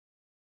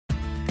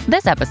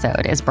This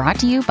episode is brought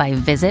to you by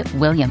Visit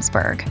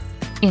Williamsburg.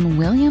 In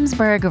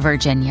Williamsburg,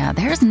 Virginia,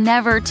 there's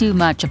never too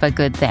much of a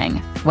good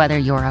thing. Whether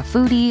you're a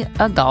foodie,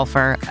 a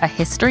golfer, a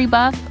history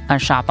buff, a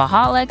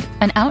shopaholic,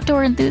 an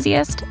outdoor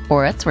enthusiast,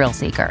 or a thrill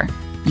seeker,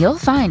 you'll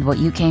find what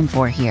you came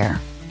for here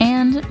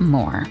and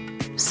more.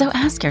 So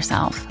ask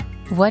yourself,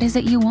 what is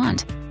it you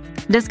want?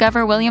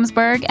 Discover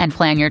Williamsburg and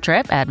plan your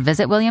trip at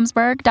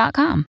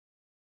visitwilliamsburg.com.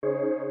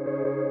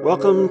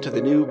 Welcome to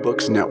the New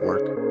Books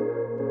Network.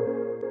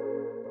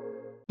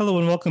 Hello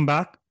and welcome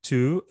back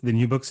to the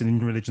New Books in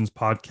Indian Religions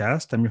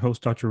podcast. I'm your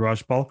host, Dr.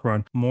 Raj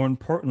Balkaran. More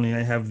importantly,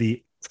 I have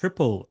the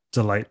triple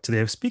delight today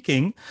of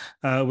speaking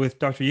with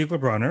Dr. Yigal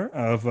Bronner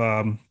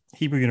of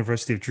Hebrew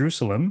University of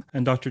Jerusalem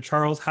and Dr.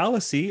 Charles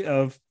Hallisey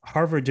of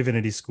Harvard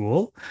Divinity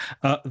School.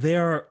 They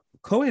are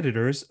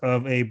co-editors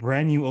of a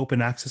brand new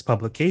open access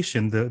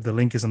publication. The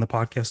link is on the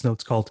podcast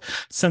notes, called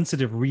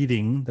Sensitive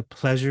Reading, The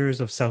Pleasures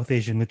of South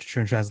Asian Literature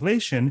and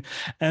Translation.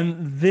 And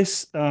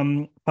this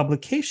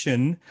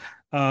publication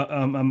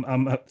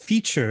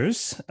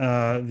features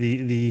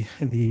the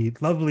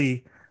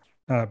lovely,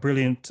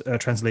 brilliant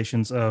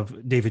translations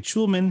of David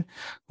Schulman,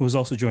 who is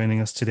also joining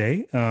us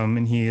today,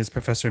 and he is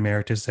Professor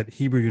Emeritus at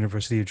Hebrew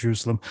University of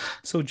Jerusalem.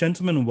 So,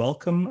 gentlemen,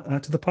 welcome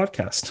to the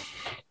podcast.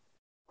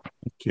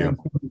 Thank you.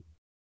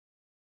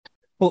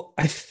 Well,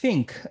 I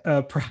think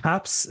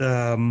perhaps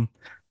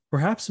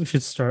we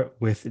should start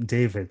with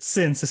David,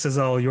 since this is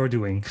all you're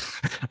doing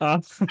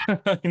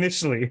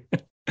initially.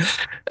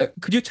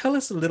 Could you tell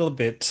us a little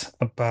bit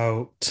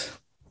about,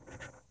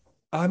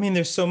 I mean,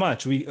 there's so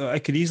much. I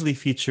could easily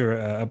feature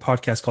a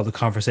podcast called The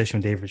Conversation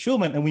with David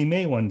Schulman, and we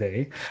may one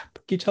day.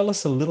 But could you tell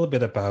us a little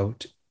bit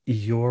about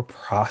your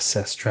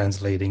process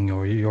translating,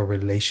 or your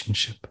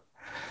relationship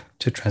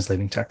to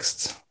translating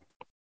texts?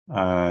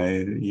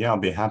 I'll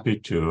be happy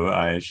to.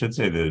 I should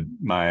say that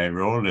my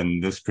role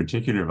in this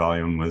particular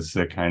volume was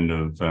a kind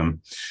of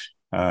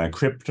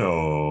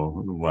crypto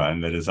one.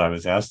 That is, I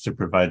was asked to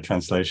provide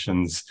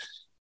translations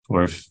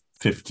for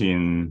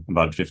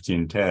about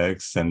 15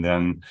 texts, and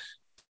then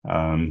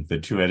the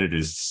two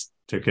editors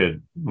took it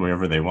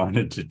wherever they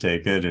wanted to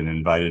take it and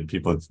invited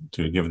people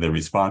to give their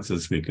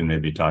responses. We can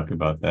maybe talk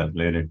about that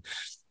later.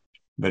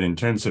 But in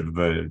terms of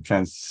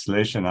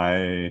translation,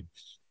 I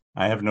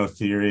have no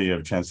theory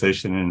of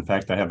translation. In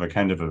fact, I have a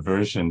kind of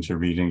aversion to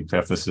reading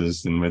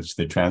prefaces in which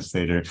the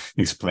translator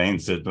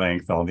explains at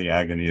length all the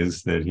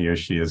agonies that he or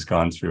she has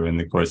gone through in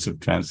the course of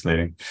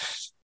translating.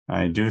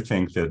 I do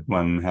think that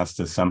one has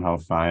to somehow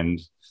find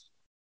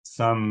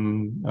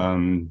some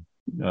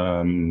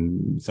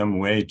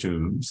way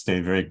to stay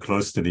very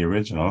close to the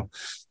original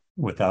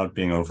without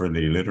being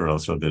overly literal,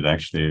 so that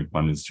actually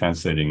one is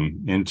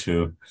translating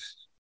into,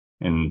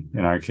 in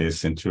our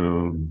case,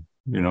 into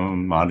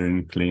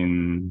modern,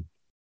 clean,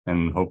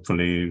 and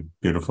hopefully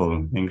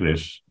beautiful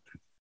English.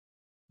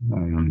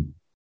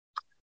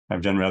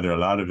 I've done rather a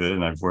lot of it,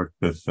 and I've worked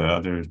with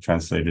other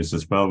translators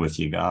as well, with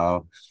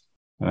Yigal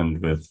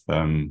and with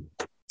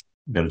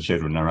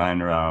Velcheru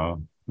Narayan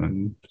Rao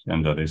and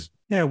others.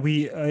 Yeah,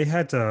 I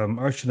had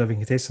Archana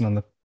Venkatesan on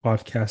the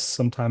podcast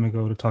some time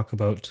ago to talk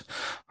about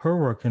her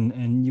work,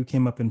 and you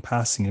came up in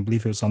passing. I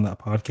believe it was on that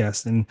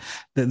podcast, and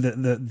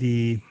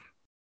the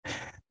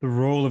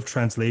role of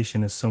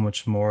translation is so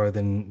much more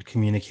than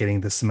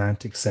communicating the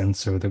semantic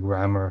sense or the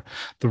grammar.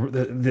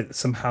 The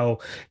somehow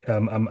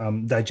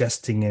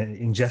digesting,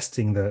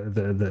 ingesting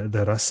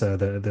the rasa,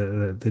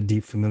 the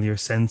deep familiar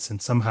sense,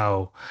 and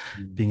somehow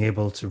being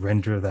able to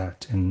render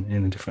that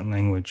in a different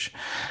language.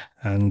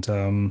 And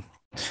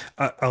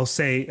I'll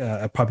say,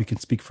 I probably can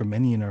speak for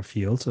many in our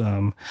field.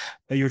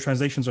 Your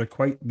translations are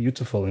quite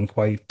beautiful and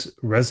quite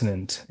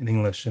resonant in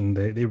English, and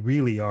they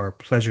really are a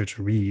pleasure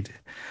to read.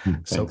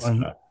 So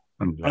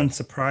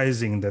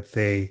unsurprising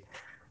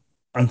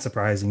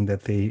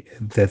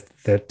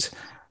that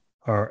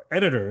our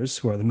editors,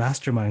 who are the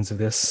masterminds of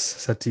this,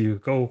 said to you,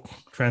 go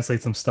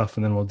translate some stuff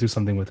and then we'll do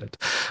something with it.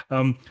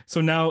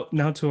 So now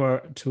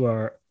to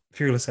our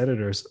fearless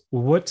editors,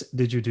 what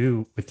did you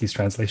do with these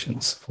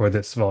translations for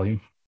this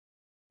volume?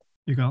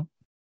 You go.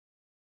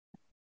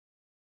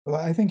 Well,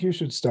 I think you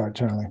should start,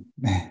 Charlie.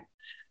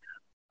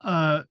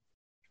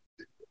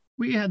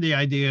 We had the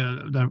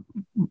idea that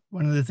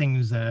one of the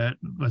things that,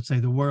 let's say,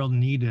 the world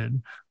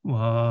needed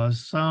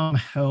was some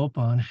help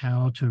on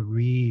how to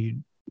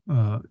read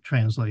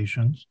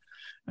translations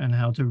and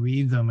how to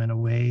read them in a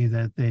way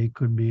that they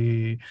could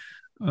be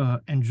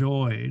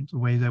enjoyed, the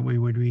way that we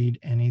would read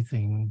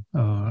anything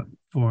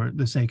for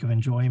the sake of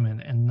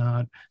enjoyment and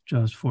not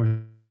just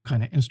for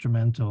kind of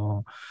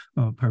instrumental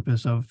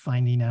purpose of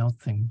finding out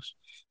things.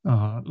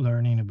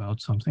 Learning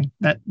about something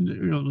that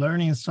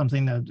learning is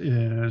something that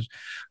is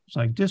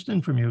like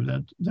distant from you,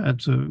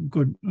 that's a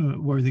good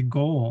worthy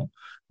goal,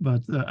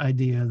 but the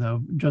idea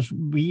of just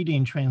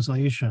reading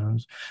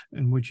translations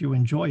in which you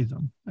enjoy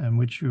them, and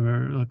which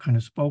you're kind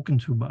of spoken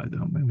to by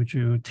them, in which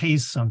you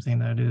taste something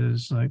that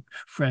is like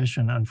fresh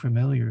and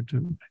unfamiliar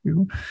to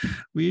you.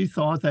 We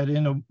thought that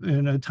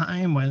in a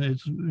time when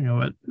it's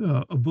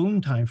a boom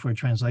time for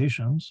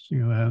translations,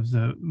 you have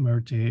the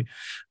Murti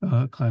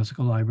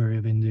Classical Library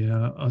of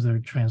India, other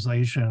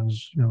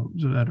translations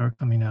that are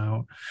coming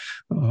out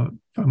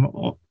from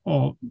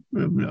all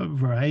a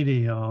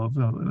variety of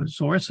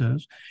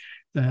sources,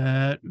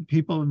 that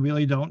people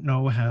really don't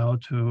know how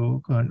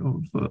to kind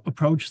of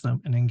approach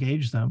them and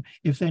engage them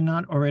if they're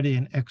not already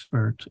an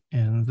expert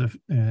in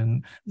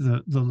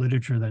the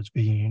literature that's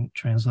being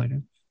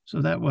translated.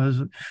 So that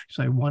was,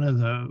 say, one of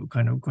the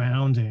kind of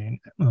grounding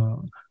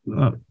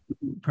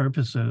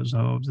purposes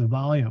of the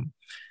volume.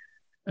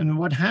 And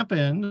what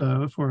happened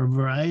for a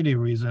variety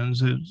of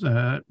reasons is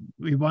that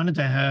we wanted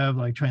to have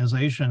like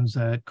translations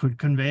that could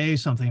convey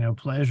something of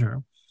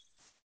pleasure.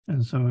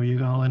 And so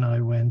Yigal and I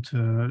went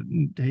to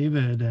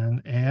David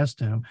and asked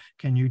him,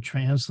 can you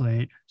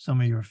translate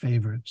some of your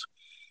favorites?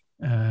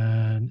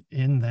 And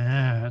in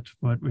that,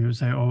 what we would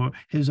say,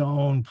 his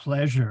own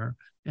pleasure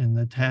in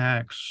the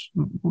text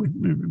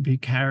would be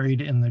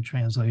carried in the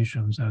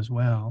translations as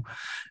well.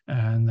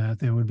 And that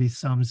there would be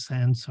some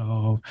sense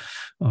of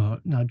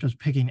not just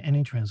picking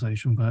any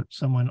translation, but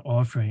someone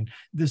offering,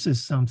 this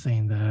is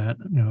something that,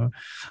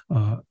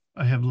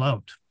 I have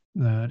loved,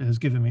 that has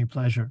given me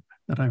pleasure,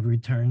 that I've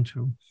returned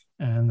to,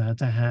 and that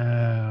to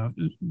have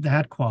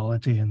that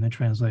quality in the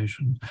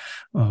translation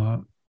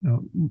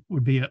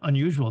would be an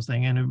unusual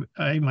thing. And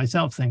I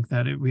myself think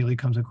that it really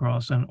comes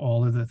across in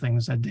all of the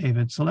things that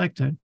David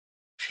selected,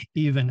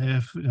 even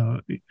if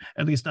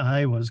at least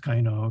I was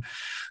kind of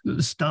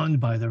stunned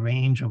by the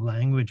range of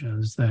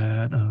languages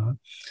that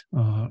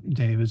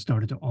David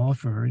started to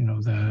offer,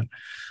 that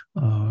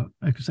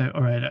I could say,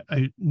 all right,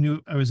 I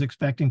knew I was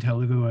expecting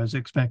Telugu, I was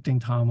expecting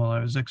Tamil, I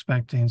was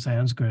expecting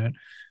Sanskrit,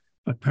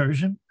 but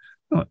Persian?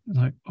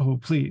 Like, oh,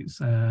 please.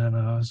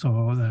 And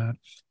so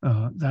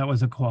that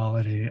was a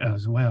quality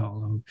as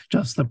well.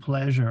 Just the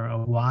pleasure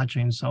of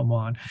watching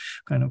someone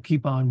kind of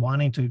keep on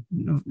wanting to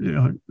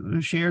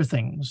share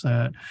things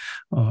that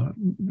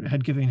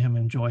had given him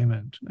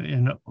enjoyment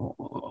in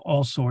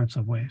all sorts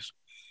of ways.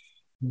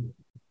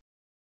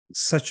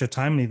 Such a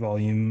timely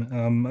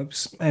volume.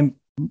 And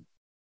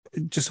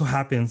it just so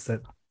happens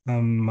that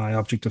my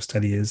object of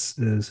study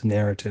is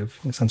narrative,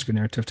 Sanskrit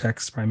narrative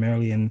texts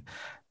primarily, and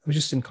I was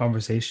just in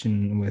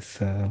conversation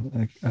with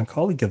a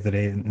colleague the other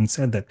day and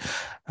said that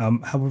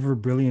however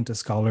brilliant a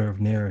scholar of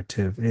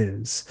narrative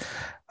is,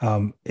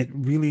 it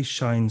really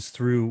shines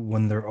through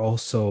when they're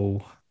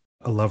also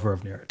a lover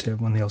of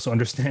narrative, when they also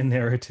understand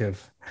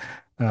narrative,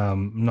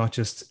 not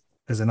just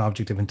as an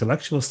object of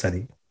intellectual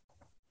study,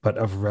 but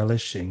of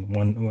relishing.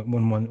 When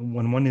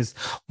one is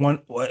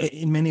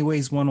in many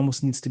ways, one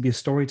almost needs to be a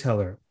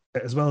storyteller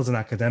as well as an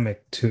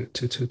academic to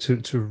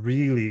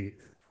really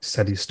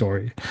study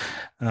story.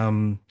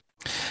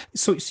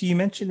 So you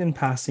mentioned in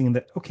passing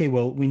that, okay,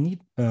 well, we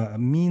need a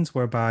means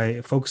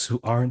whereby folks who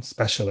aren't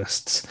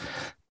specialists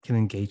can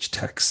engage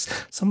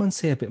texts. Someone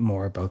say a bit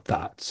more about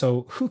that.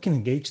 So who can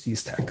engage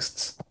these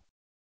texts?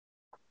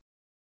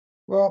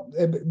 Well,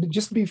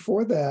 just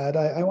before that,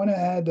 I want to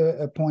add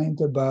a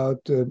point about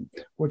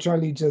what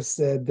Charlie just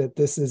said, that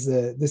this is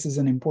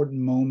an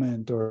important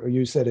moment, or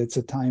you said it's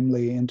a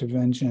timely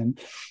intervention.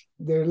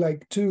 There are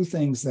like two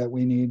things that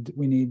we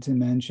need to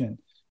mention.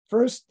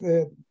 First,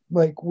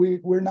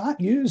 we're not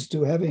used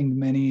to having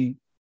many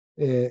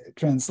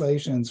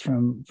translations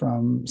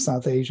from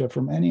South Asia,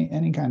 from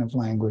any kind of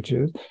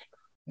languages,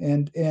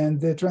 and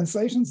the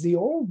translations, the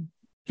old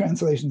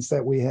translations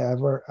that we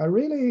have are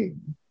really,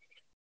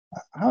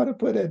 how to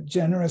put it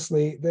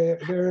generously, they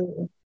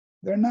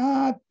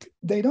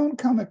don't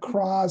come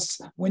across,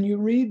 when you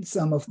read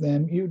some of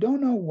them, you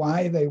don't know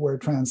why they were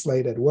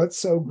translated, what's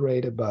so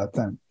great about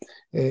them,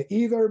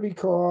 either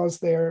because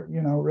they're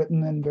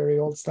written in very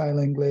old style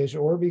English,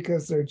 or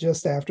because they're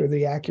just after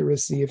the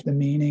accuracy of the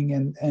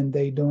meaning, and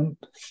they don't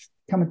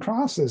come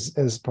across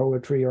as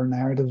poetry or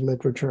narrative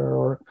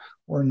literature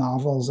or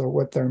novels or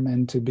what they're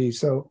meant to be.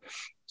 So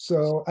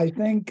I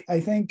think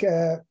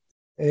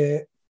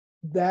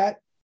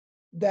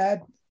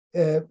that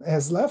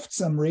has left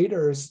some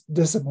readers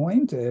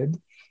disappointed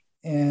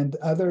and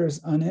others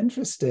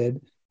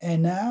uninterested.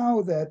 And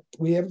now that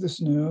we have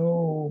this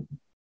new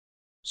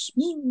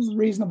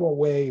reasonable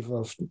wave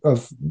of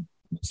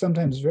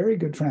sometimes very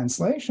good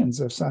translations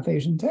of South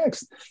Asian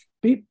texts,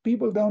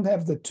 people don't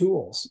have the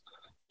tools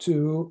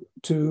to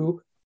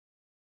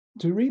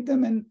read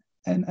them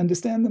and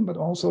understand them, but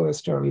also,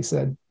 as Charlie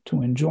said,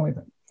 to enjoy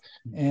them.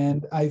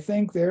 And I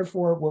think,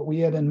 therefore, what we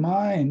had in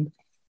mind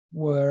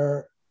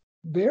were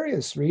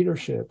various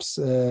readerships,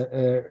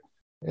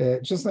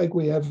 just like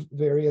we have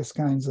various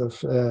kinds of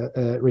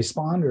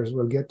responders.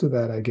 We'll get to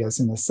that, I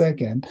guess, in a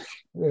second.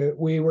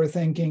 We were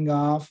thinking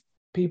of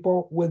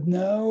people with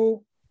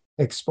no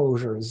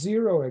exposure,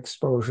 zero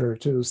exposure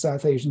to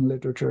South Asian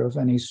literature of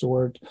any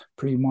sort,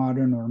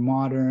 pre-modern or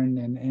modern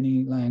in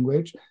any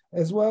language,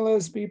 as well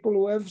as people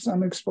who have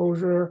some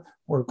exposure,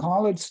 or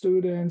college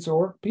students,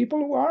 or people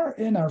who are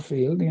in our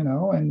field,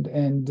 and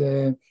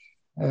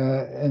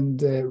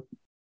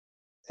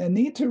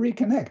need to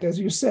reconnect, as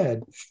you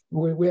said.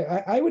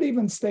 I would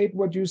even state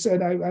what you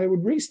said. I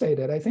would restate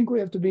it. I think we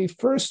have to be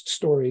first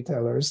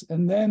storytellers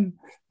and then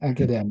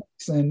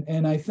academics.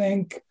 And I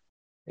think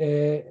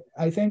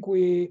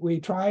we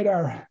tried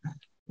our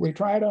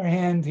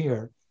hand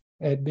here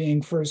at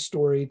being first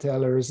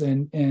storytellers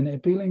and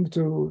appealing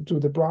to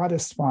the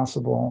broadest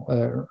possible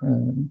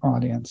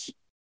audience.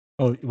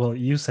 Oh, well,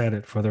 you said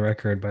it for the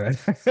record, but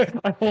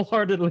I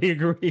wholeheartedly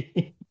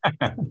agree.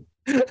 I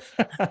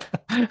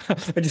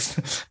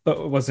just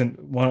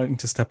wasn't wanting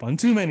to step on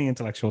too many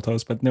intellectual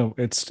toes, but no,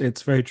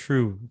 it's very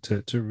true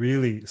to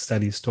really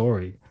study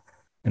story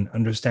and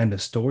understand the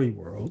story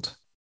world.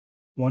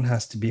 One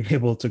has to be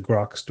able to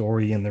grok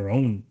story in their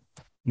own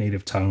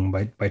native tongue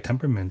by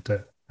temperament,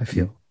 I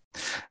feel.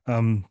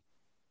 And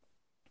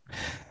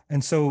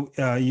so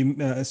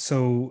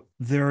so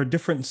there are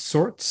different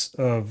sorts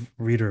of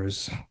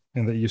readers,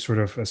 and that you sort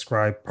of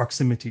ascribe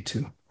proximity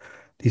to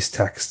these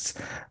texts,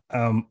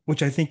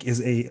 which I think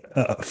is a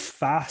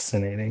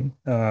fascinating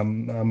a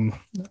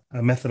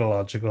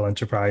methodological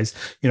enterprise.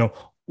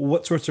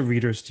 What sorts of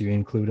readers do you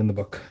include in the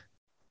book?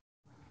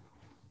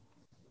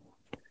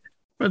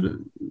 But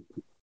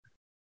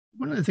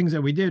one of the things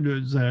that we did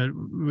was that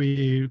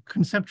we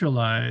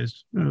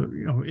conceptualized,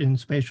 in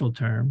spatial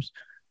terms,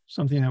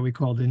 something that we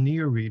called the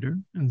near reader,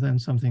 and then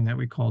something that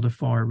we called a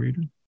far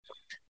reader.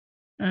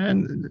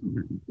 And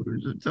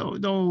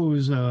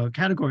those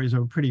categories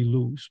are pretty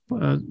loose,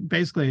 but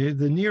basically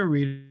the near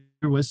reader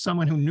was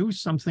someone who knew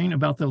something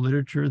about the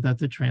literature that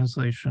the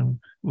translation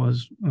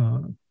was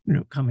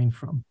coming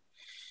from.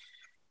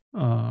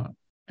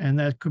 And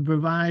that could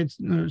provide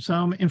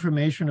some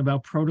information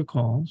about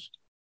protocols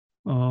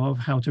of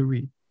how to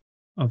read,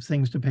 of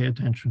things to pay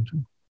attention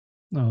to.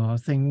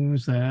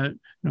 Things that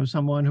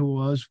someone who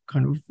was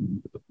kind of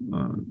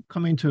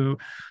coming to,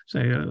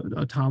 say,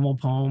 a Tamil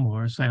poem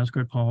or a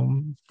Sanskrit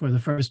poem for the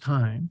first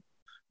time,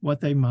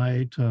 what they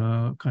might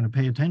kind of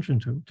pay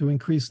attention to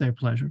increase their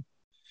pleasure.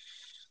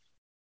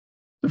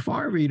 The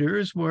far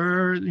readers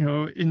were,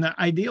 in the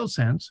ideal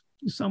sense,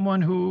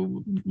 someone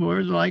who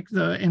was like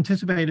the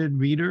anticipated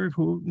reader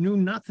who knew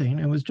nothing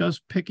and was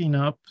just picking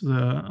up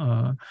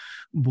the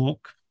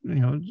book.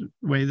 The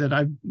way that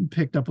I've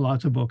picked up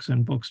lots of books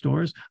in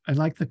bookstores, I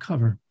like the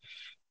cover.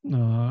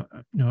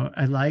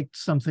 I liked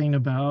something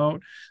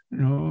about,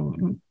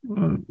 the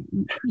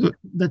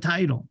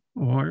title,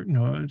 or,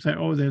 say,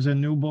 oh, there's a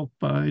new book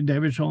by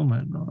David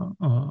Shulman,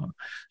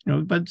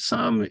 but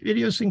some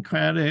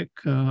idiosyncratic,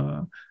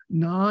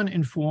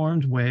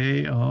 non-informed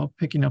way of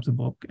picking up the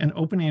book and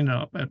opening it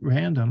up at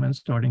random and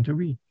starting to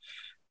read.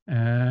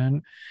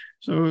 And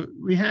so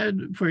we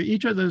had, for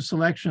each of the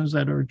selections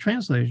that are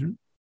translation,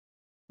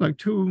 like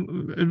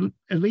two,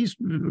 at least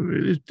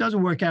it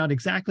doesn't work out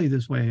exactly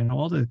this way in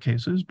all the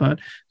cases, but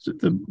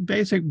the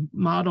basic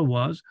model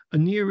was a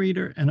near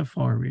reader and a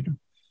far reader.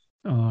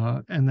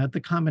 And that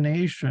the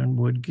combination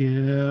would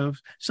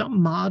give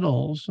some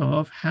models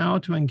of how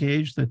to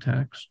engage the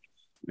text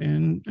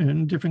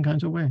in different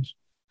kinds of ways.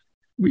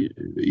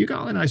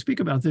 Yigal and I speak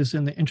about this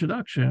in the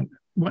introduction.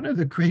 One of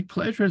the great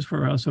pleasures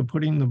for us of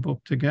putting the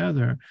book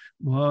together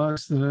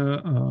was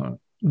the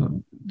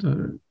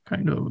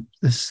kind of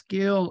the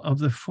skill of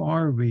the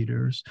far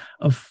readers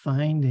of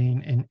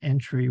finding an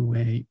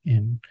entryway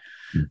in,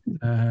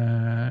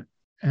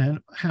 and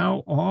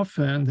how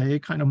often they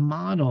kind of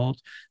modeled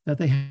that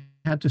they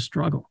had to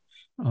struggle.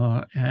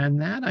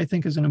 And that, I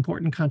think, is an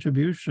important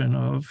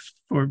contribution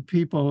for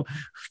people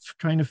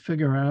trying to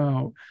figure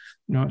out,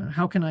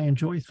 how can I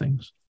enjoy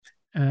things?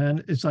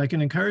 And it's like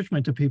an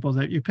encouragement to people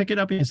that you pick it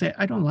up and you say,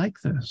 I don't like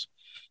this.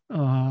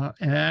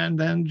 And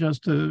then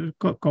just to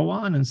go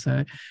on and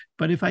say,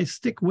 but if I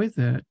stick with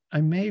it,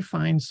 I may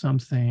find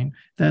something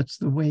that's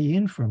the way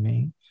in for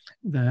me,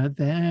 that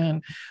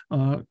then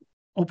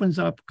opens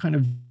up kind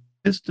of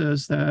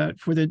vistas that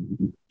for the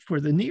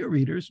near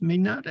readers may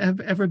not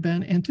have ever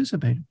been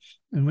anticipated,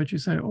 in which you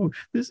say, oh,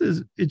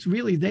 it's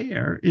really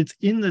there. It's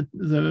in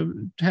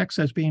the text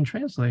that's being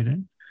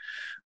translated.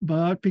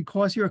 But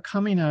because you're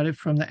coming at it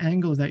from the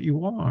angle that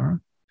you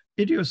are,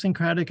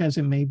 idiosyncratic as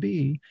it may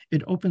be,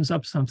 it opens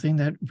up something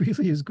that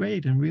really is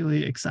great and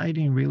really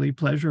exciting, really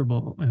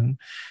pleasurable.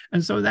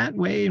 And so that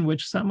way in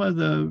which some of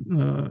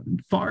the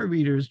far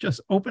readers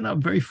just open up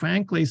very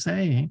frankly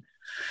saying,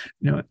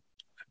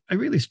 I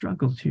really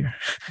struggled here.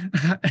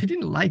 I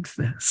didn't like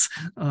this.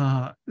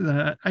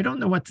 That I don't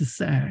know what to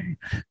say.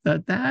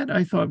 That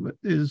I thought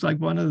is like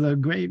one of the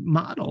great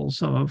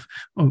models of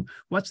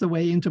what's the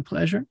way into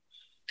pleasure?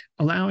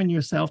 Allowing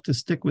yourself to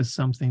stick with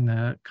something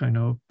that kind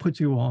of puts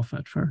you off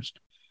at first.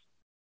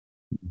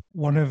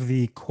 One of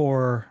the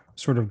core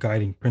sort of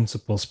guiding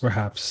principles,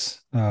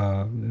 perhaps,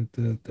 of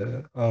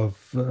the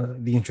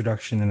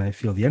introduction, and I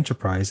feel the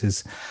enterprise,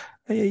 is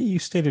you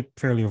stated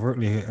fairly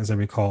overtly, as I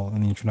recall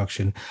in the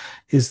introduction,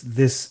 is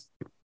this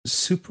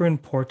super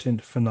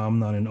important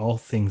phenomenon in all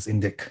things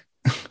Indic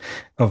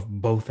of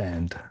both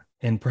and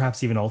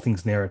perhaps even all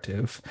things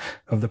narrative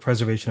of the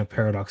preservation of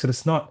paradox. And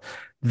it's not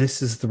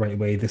this is the right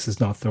way, this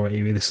is not the right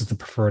way, this is the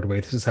preferred way,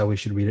 this is how we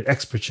should read it,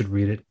 experts should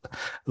read it,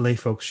 lay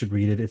folks should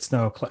read it. It's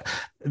now could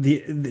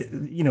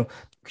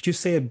you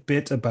say a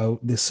bit about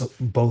this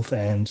both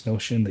and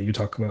notion that you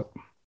talk about?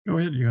 Go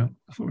ahead,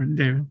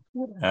 David.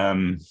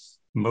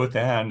 Both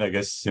and, I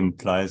guess,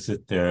 implies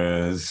that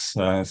there's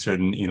a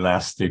certain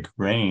elastic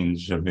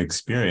range of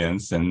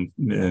experience, and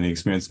the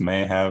experience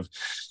may have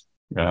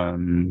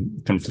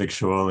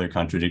conflictual or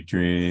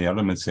contradictory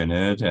elements in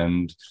it.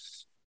 And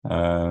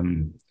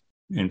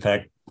in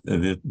fact,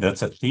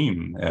 that's a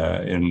theme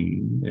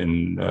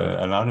in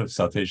a lot of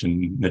South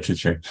Asian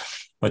literature.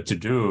 What to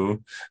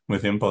do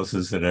with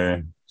impulses that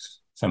are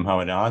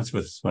somehow at odds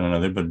with one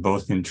another, but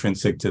both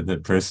intrinsic to the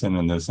person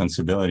and the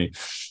sensibility.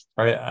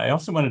 I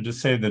also wanted to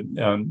say that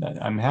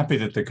I'm happy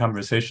that the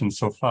conversation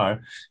so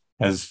far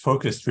has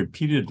focused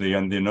repeatedly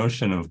on the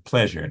notion of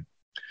pleasure,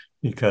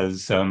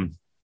 because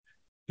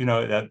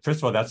that first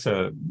of all,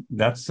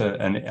 that's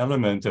an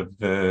element of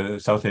the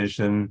South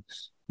Asian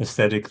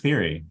aesthetic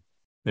theory.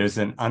 There's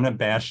an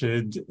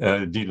unabashed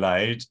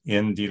delight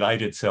in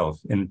delight itself,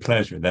 in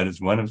pleasure. That is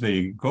one of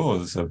the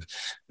goals of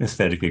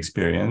aesthetic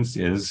experience,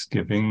 is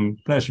giving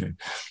pleasure.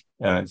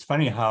 It's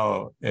funny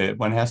how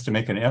one has to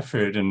make an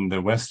effort in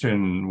the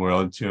Western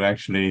world to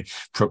actually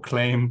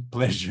proclaim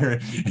pleasure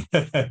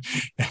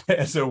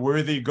as a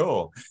worthy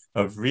goal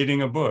of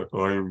reading a book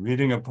or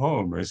reading a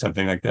poem or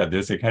something like that.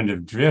 There's a kind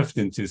of drift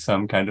into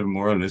some kind of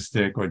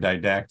moralistic or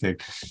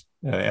didactic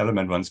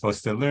element. One's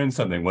supposed to learn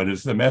something. What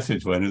is the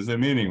message? What is the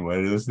meaning? What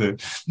is the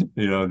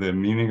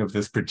meaning of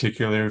this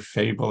particular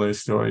fable or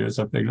story or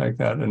something like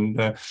that?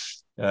 And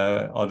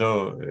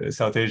although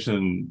South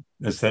Asian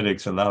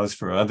aesthetics allows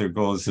for other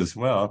goals as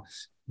well,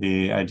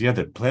 the idea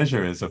that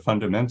pleasure is a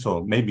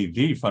fundamental, maybe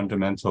the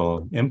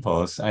fundamental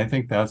impulse, I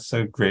think that's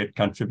a great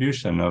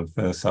contribution of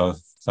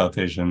South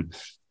Asian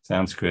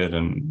Sanskrit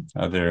and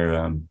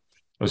other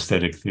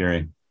aesthetic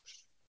theory.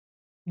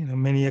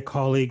 Many a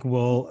colleague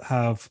will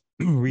have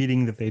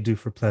reading that they do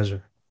for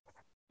pleasure.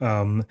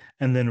 And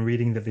then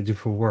reading that they do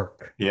for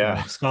work.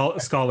 Yeah.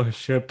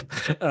 Scholarship,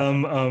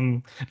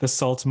 the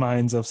salt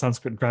mines of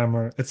Sanskrit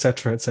grammar,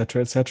 etc.,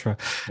 etc., etc.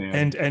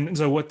 And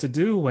so what to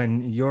do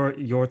when your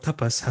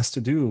tapas has to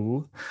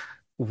do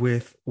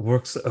with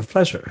works of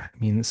pleasure? I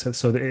mean,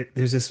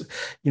 there's this,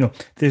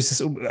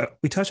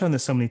 we touch on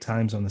this so many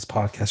times on this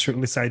podcast, or at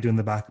least I do in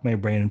the back of my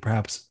brain and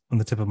perhaps on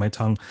the tip of my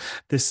tongue,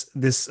 this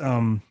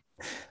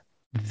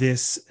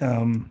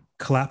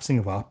collapsing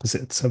of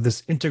opposites, of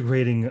this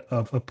integrating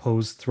of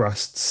opposed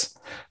thrusts,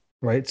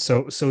 right?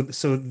 So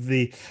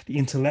the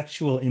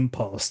intellectual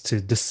impulse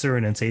to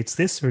discern and say it's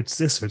this or it's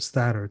this or it's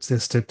that or it's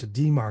this, to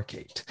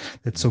demarcate,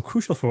 that's so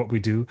crucial for what we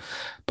do,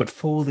 but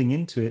folding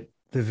into it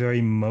the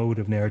very mode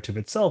of narrative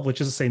itself, which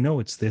is to say,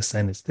 no, it's this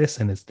and it's this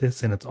and it's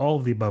this and it's all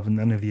of the above and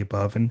none of the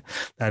above, and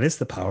that is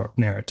the power of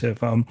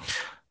narrative.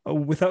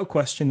 Without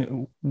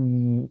question,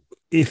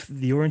 if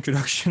your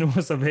introduction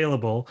was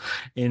available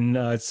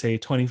in, say,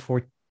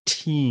 2014,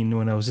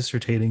 when I was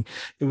dissertating,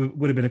 it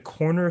would have been a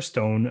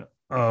cornerstone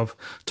of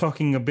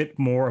talking a bit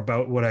more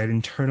about what I'd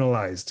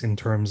internalized in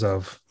terms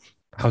of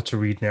how to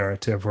read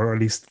narrative, or at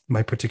least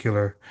my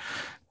particular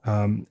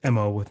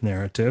MO with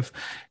narrative.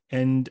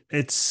 And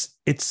it's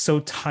so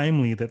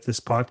timely that this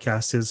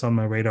podcast is on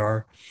my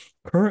radar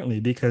currently,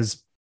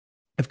 because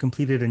I've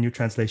completed a new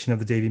translation of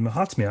the Devi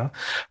Mahatmya.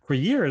 For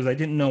years, I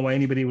didn't know why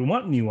anybody would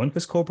want a new one,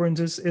 because Coburn's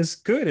is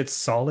good. It's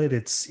solid.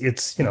 It's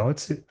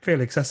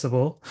fairly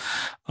accessible.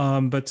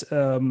 But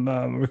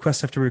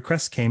request after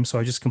request came, so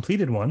I just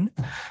completed one,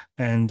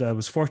 and I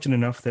was fortunate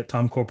enough that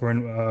Tom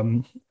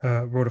Coburn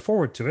wrote a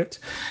foreword to it,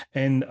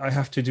 and I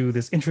have to do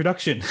this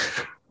introduction.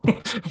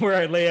 Where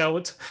I lay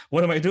out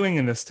what am I doing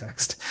in this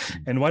text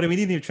and why do we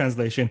need a new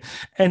translation.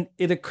 And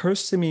it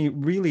occurs to me,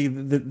 really,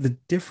 the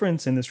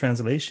difference in this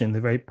translation,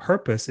 the very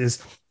purpose,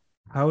 is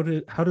how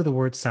do the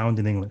words sound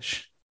in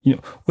English?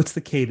 What's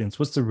the cadence,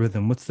 what's the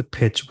rhythm, what's the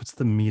pitch, what's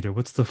the meter,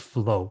 what's the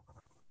flow?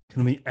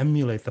 Can we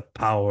emulate the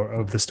power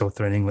of the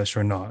Stotra in English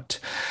or not?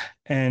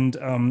 And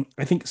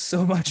I think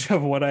so much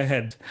of what I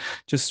had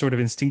just sort of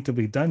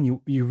instinctively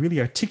done, you really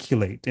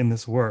articulate in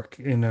this work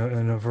in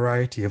a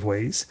variety of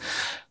ways.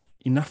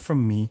 Enough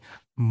from me,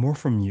 more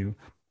from you.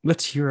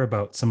 Let's hear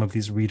about some of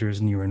these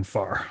readers near and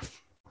far.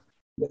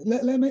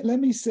 Let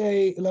me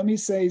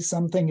say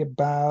something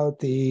about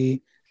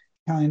the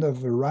kind of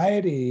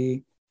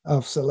variety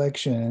of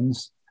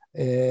selections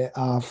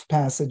of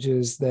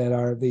passages that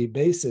are the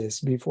basis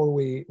before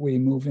we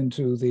move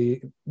into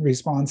the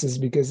responses,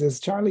 because as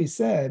Charlie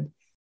said,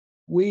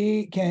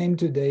 we came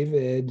to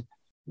David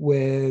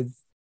with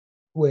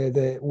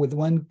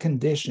one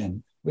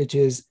condition, which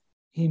is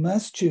he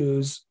must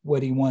choose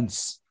what he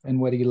wants and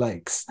what he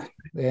likes,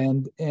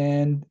 and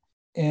it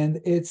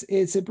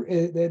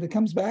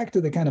comes back to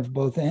the kind of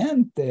both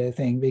and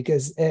thing,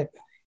 because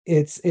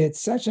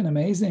it's such an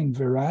amazing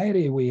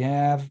variety we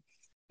have.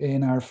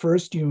 In our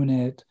first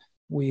unit,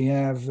 we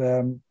have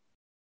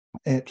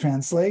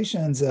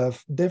translations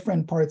of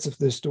different parts of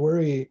the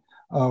story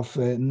of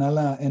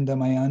Nala and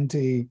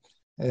Damayanti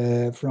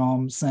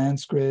from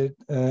Sanskrit,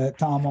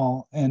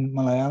 Tamil, and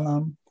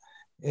Malayalam.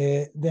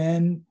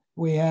 Then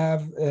we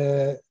have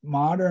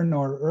modern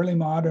or early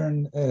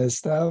modern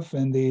stuff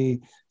in the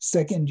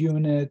second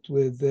unit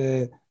with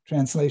the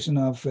translation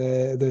of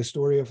the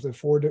story of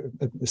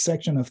the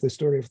section of the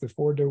story of the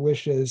four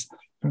dervishes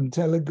from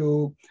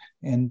Telugu,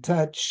 and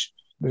Touch,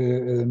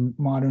 the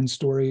modern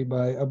story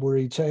by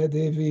Aburi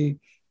Chayadevi,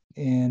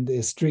 and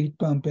a Street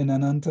Bump in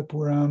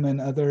Anantapuram,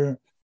 and other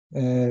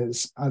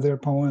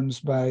poems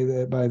by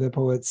the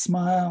poet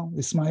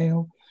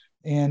Ismail,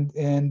 and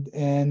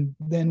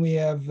then we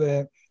have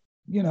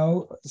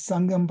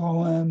Sangam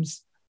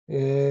poems.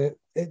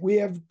 We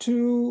have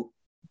two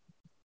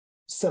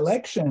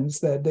selections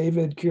that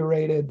David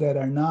curated that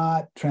are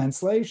not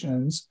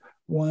translations.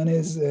 One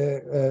is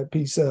a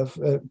piece of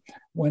a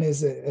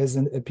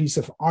piece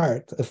of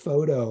art, a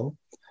photo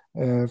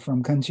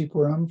from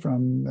Kanchipuram,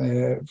 from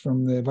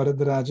the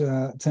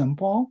Varadaraja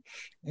temple,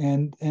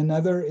 and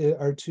another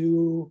are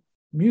two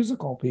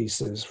musical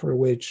pieces for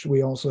which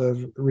we also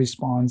have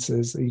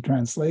responses. He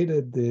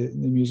translated the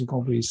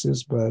musical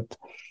pieces, but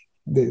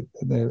the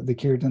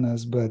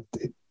kirtanas, but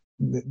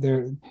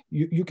there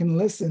you can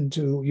listen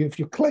to, if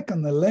you click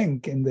on the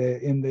link in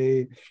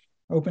the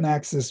open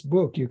access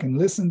book, you can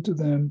listen to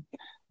them.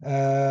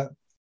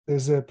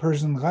 There's a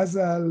Persian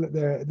ghazal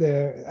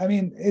there. I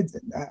mean,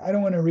 I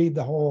don't want to read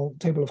the whole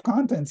table of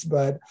contents,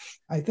 but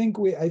I think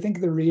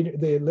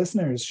the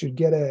listeners should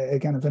get a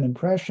kind of an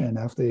impression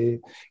of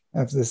the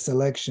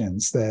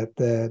selections that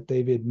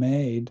David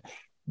made,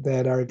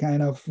 that are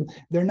kind of,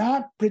 they're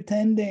not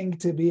pretending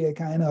to be a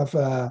kind of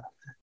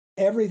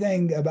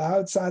everything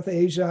about South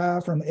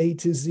Asia from A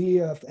to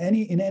Z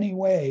in any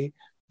way,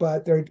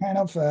 but they're kind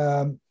of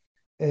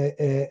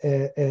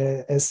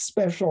a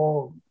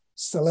special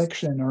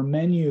selection or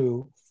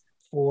menu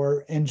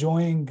for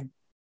enjoying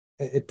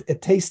a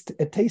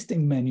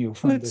tasting menu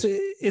from this.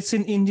 It's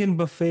an Indian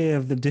buffet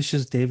of the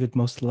dishes David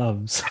most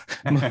loves.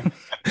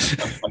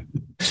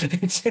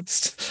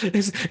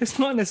 It's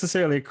not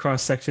necessarily a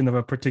cross section of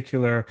a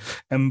particular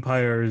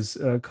empire's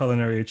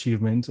culinary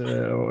achievement.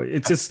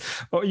 It's just,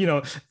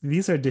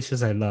 these are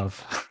dishes I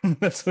love.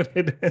 That's what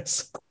it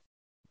is.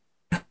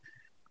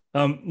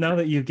 Now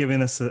that you've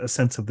given us a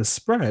sense of the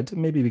spread,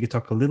 maybe we could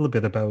talk a little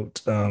bit about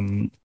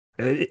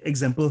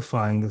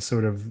exemplifying the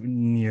sort of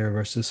near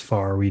versus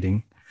far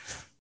reading.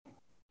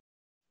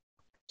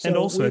 And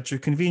also, at your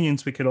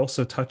convenience, we could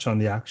also touch on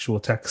the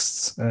actual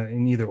texts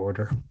in either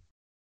order.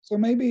 So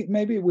maybe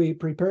we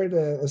prepared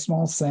a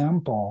small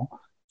sample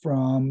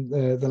from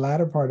the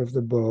latter part of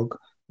the book,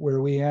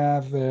 where we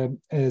have a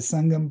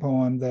Sangam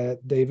poem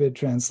that David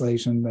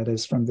translation that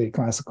is from the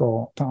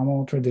classical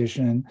Tamil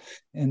tradition,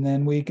 and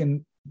then we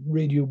can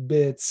read you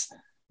bits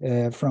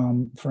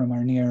from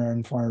our near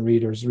and far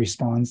readers'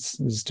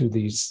 responses to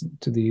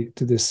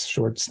this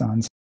short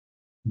stanza.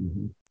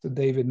 Mm-hmm. So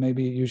David,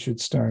 maybe you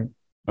should start.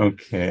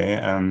 Okay.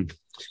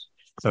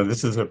 So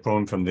this is a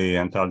poem from the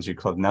anthology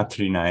called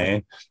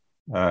Natrinae.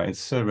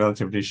 It's a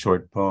relatively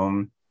short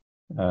poem.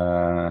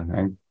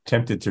 I'm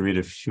tempted to read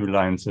a few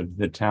lines of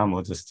the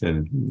Tamil just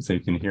so you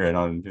can hear it.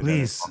 I'll do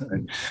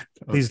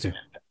Please do.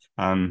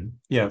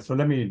 So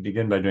let me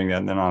begin by doing that,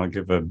 and then I'll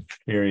give a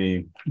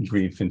very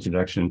brief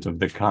introduction to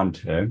the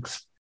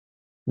context.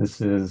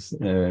 This is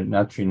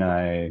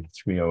Natrinae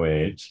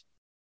 308,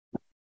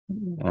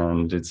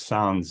 and it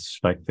sounds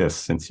like this,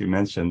 since you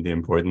mentioned the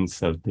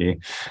importance of the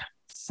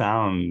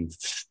sound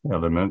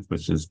element,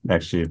 which is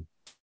actually,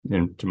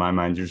 to my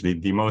mind, usually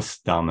the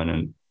most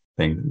dominant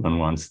thing that one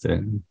wants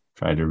to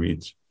try to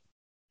reach.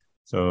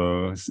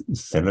 So,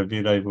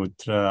 Selavirai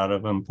Putra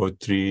Aravam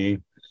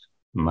Potri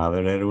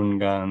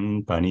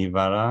Madarerungan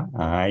Panivara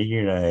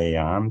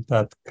Airayam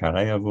Tat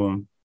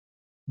Karayavum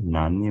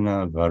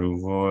Nanina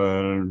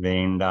Varuvol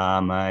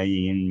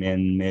Vendamayin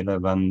Men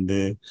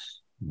Melabande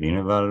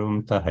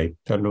Vinavarum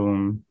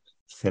Tahaitalum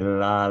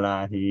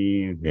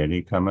Sellalahi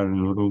Verikamal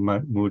Nuru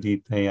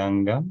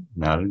Muritayanga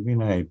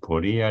Nalvinai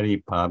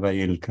Poriari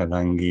Pabayil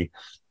Kalangi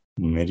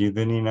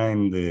Meridunina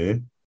in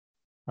the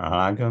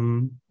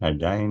Agam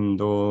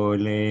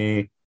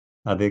Adaindole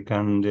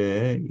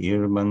Adekande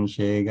Irman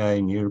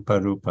Shegai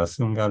Nirparu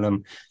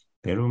Pasungalam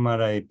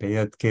Perumarai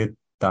Peyatke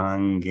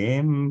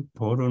Tangem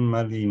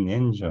Porunmali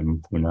Nenjam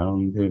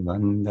Punande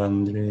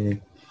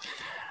Vandandre.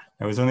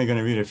 I was only going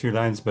to read a few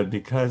lines, but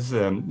because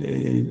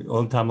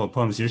old Tamil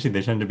poems, usually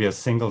they tend to be a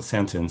single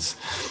sentence,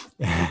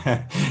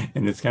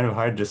 and it's kind of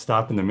hard to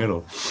stop in the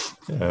middle.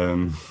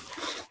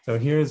 So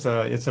here's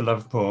it's a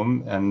love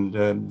poem, and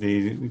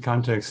the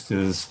context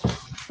is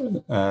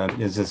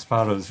as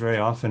follows. Very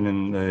often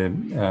in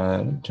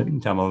the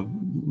Tamil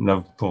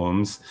love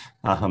poems,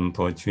 Aham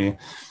poetry,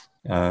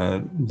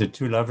 the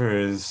two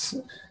lovers,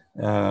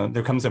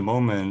 there comes a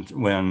moment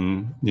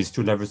when these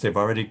two lovers, they've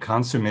already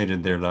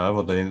consummated their love,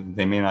 although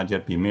they may not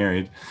yet be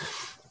married,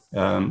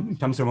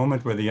 comes a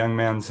moment where the young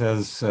man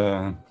says,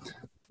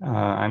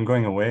 I'm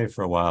going away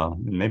for a while,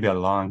 maybe a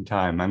long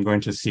time. I'm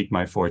going to seek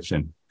my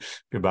fortune.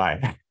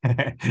 Goodbye.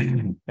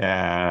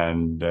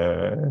 And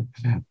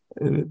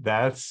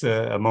that's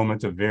a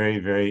moment of very,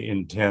 very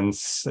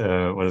intense,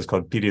 what is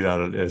called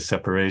piridal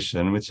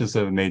separation, which is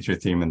a major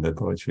theme in the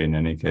poetry in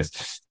any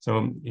case.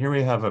 So here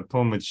we have a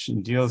poem which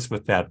deals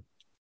with that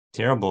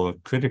terrible,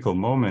 critical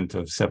moment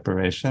of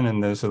separation,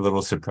 and there's a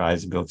little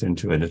surprise built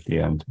into it at the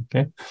end,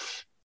 okay?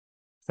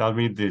 So I'll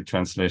read the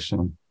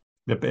translation.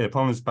 The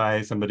poem is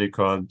by somebody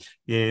called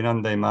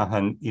Yeirandai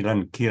Mahan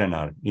Ilan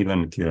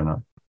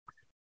Kiranar.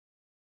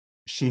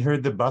 She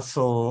heard the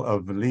bustle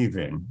of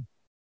leaving.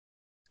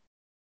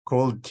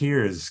 Cold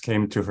tears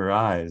came to her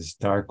eyes,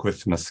 dark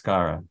with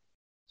mascara,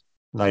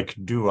 like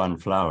dew on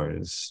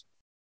flowers.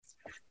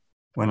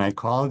 When I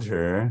called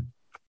her,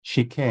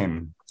 she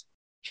came,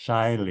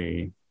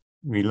 shyly,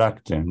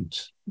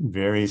 reluctant,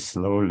 very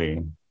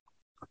slowly.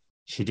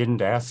 She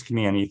didn't ask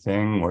me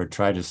anything or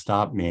try to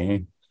stop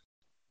me,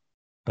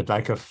 but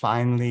like a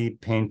finely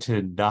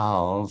painted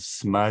doll,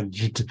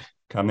 smudged,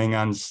 coming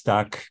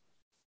unstuck,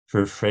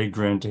 her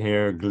fragrant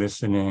hair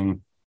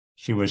glistening,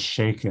 she was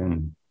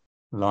shaken,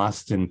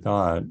 lost in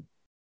thought.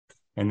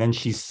 And then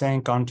she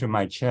sank onto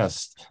my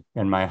chest,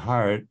 and my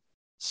heart,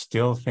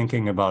 still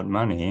thinking about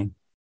money,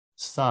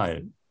 saw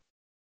it.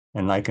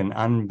 And like an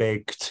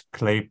unbaked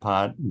clay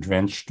pot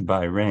drenched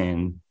by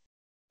rain,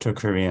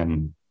 took her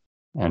in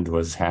and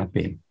was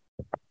happy.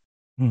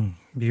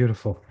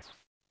 Beautiful.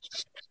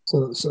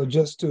 So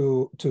just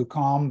to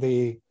calm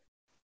the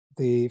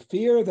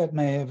fear that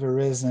may have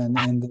arisen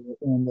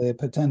in the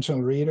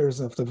potential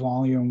readers of the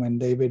volume when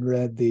David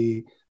read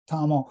the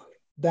Tamil,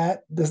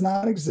 that does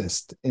not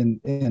exist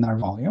in our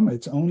volume.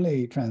 It's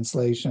only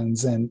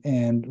translations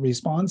and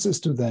responses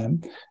to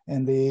them.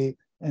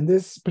 And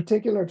this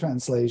particular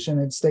translation,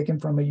 it's taken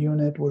from a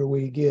unit where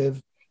we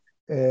give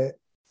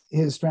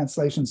his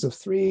translations of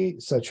 3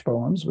 such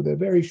poems with a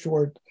very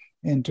short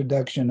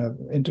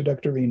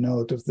introductory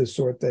note of the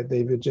sort that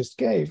David just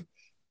gave.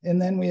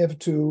 And then we have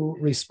 2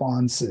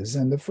 responses.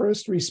 And the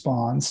first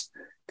response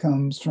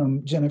comes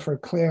from Jennifer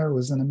Clare, who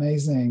was an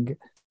amazing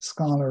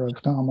scholar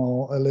of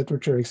Tamil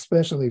literature,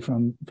 especially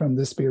from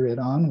this period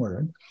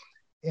onward.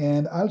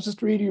 And I'll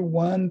just read you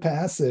one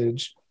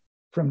passage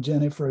from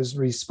Jennifer's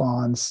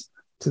response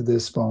to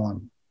this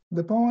poem.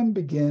 The poem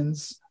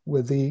begins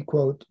with the,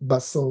 quote,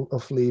 bustle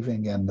of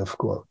leaving, end of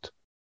quote.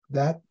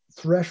 That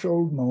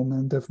threshold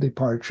moment of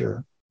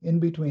departure in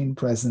between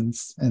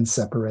presence and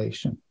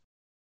separation.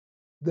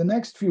 The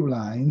next few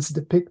lines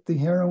depict the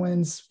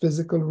heroine's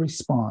physical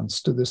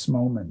response to this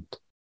moment.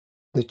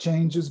 The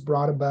changes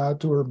brought about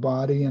to her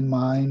body and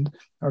mind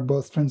are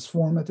both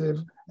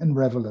transformative and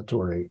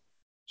revelatory.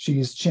 She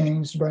is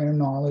changed by her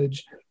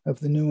knowledge of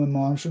the new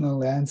emotional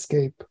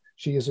landscape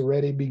she has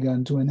already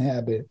begun to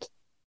inhabit.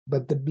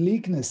 But the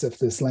bleakness of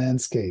this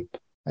landscape,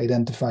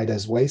 identified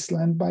as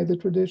wasteland by the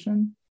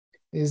tradition,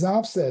 is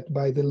offset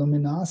by the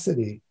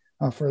luminosity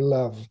of her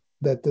love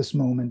that this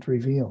moment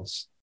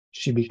reveals.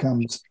 She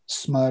becomes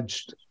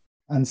smudged,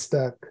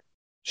 unstuck,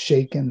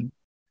 shaken,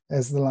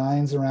 as the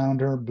lines around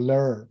her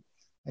blur,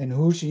 and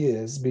who she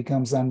is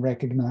becomes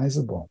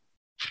unrecognizable.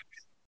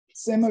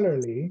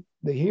 Similarly,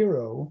 the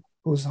hero,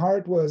 whose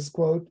heart was,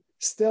 quote,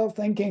 still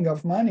thinking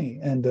of money,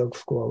 end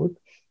of quote,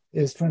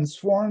 is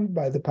transformed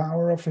by the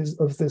power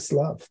of this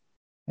love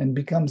and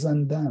becomes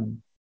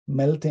undone,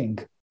 melting,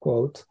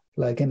 quote,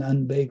 like an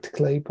unbaked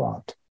clay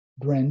pot,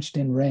 drenched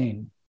in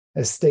rain,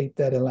 a state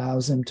that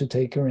allows him to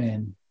take her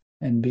in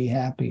and be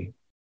happy.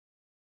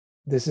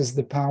 This is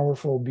the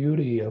powerful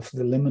beauty of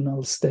the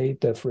liminal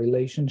state of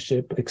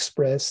relationship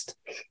expressed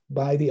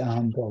by the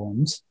Aham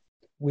poems.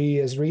 We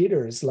as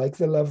readers, like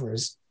the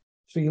lovers,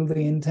 feel the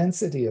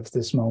intensity of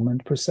this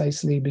moment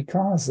precisely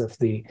because of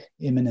the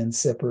imminent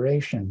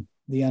separation,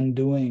 the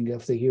undoing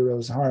of the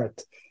hero's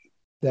heart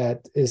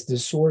that is the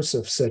source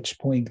of such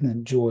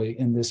poignant joy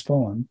in this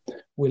poem,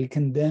 will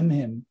condemn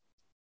him.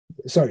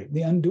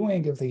 The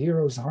undoing of the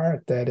hero's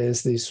heart that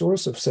is the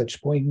source of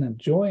such poignant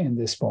joy in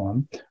this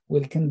poem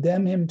will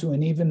condemn him to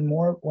an even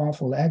more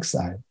awful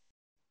exile.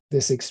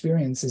 This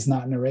experience is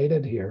not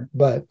narrated here,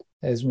 but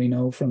as we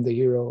know from the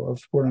hero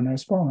of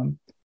Puranar's poem,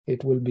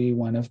 it will be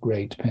one of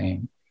great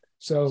pain.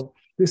 So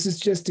this is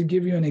just to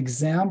give you an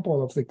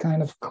example of the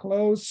kind of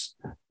close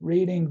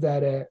reading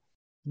that a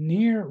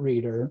near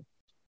reader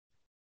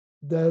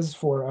does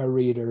for our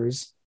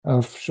readers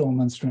of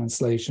Shulman's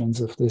translations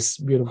of this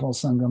beautiful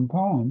Sangam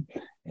poem,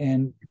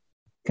 and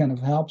kind of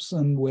helps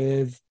them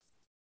with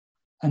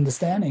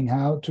understanding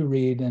how to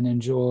read and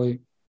enjoy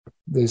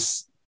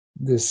this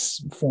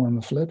form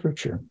of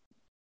literature.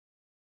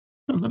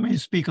 So let me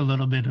speak a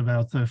little bit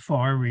about the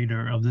far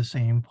reader of the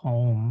same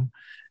poem,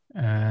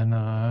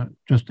 and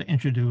just to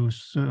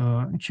introduce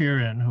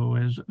Chiran, who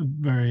is a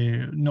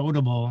very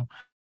notable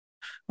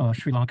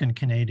Sri Lankan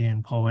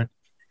Canadian poet,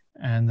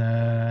 and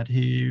that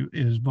he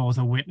is both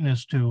a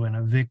witness to and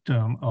a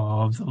victim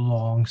of the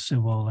long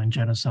civil and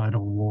genocidal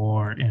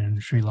war in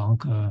Sri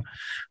Lanka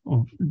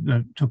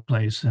that took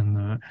place in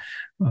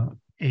the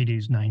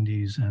 80s,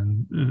 90s,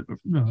 and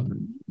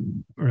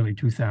early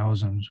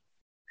 2000s.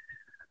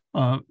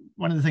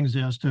 One of the things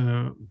just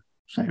to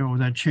say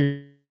that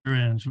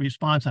Sheeran's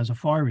response as a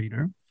far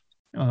reader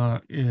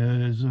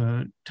is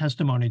a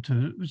testimony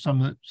to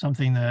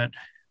something that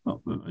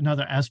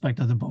another aspect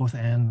of the both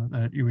and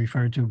that you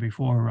referred to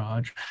before,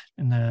 Raj,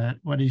 and that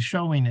what he's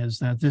showing is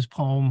that this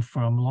poem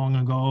from long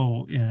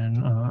ago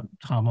in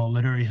Tamil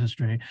literary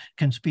history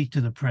can speak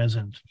to the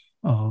present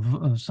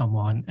of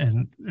someone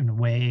in a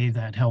way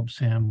that helps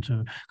him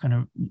to kind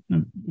of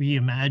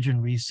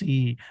reimagine,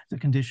 re-see the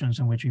conditions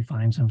in which he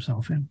finds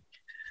himself in.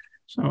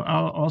 So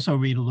I'll also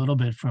read a little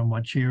bit from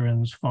what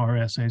Sheeran's Far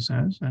essay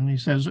says. And he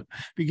says,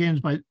 begins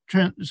by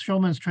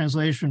Shulman's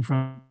translation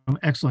from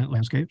Excellent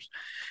Landscapes,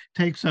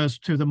 takes us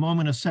to the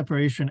moment of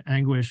separation,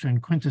 anguish,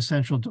 and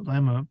quintessential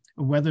dilemma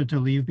of whether to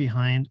leave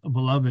behind a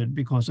beloved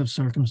because of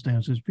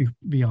circumstances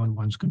beyond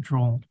one's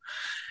control.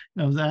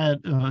 Now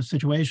that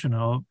situation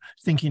of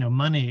thinking of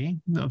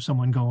money, of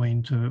someone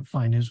going to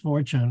find his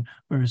fortune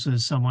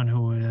versus someone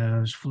who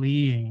is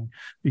fleeing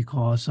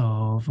because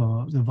of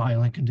the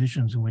violent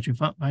conditions in which he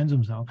finds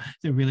himself,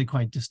 they're really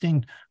quite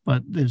distinct.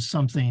 But there's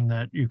something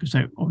that you could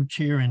say,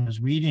 Sheeran is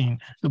reading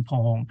the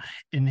poem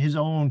in his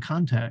own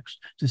context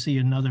to see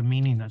another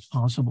meaning that's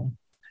possible.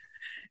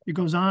 He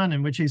goes on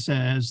in which he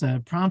says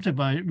that prompted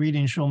by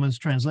reading Shulman's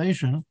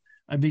translation,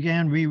 I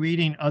began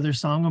rereading other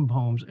Sangam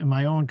poems in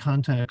my own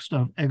context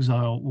of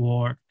exile,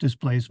 war,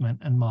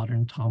 displacement, and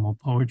modern Tamil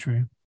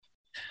poetry.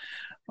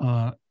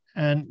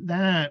 And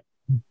that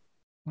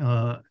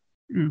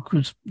you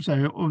could say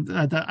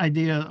the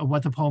idea of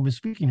what the poem is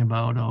speaking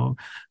about, of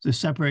the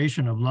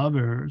separation of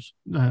lovers,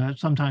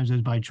 sometimes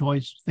is by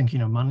choice,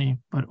 thinking of money,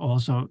 but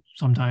also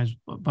sometimes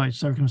by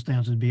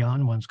circumstances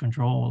beyond one's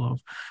control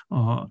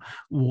of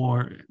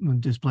war,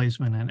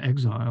 displacement, and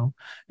exile,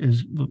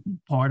 is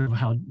part of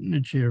how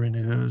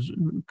Sheeran is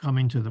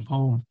coming to the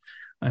poem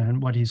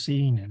and what he's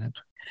seeing in it.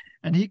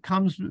 And he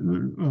comes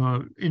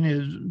in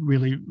his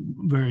really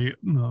very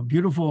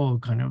beautiful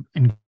kind of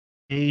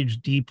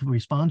engaged, deep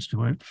response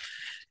to it.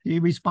 He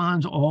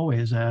responds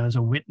always as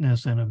a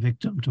witness and a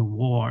victim to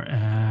war,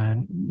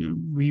 and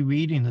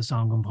rereading the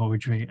Sangam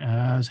poetry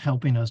as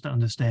helping us to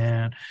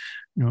understand,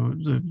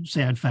 the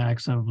sad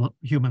facts of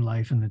human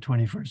life in the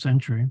 21st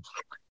century.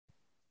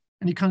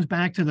 And he comes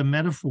back to the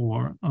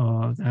metaphor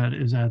that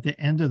is at the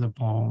end of the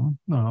poem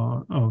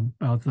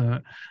about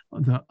the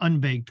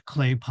unbaked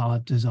clay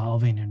pot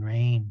dissolving in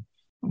rain,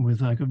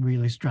 with like a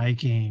really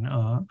striking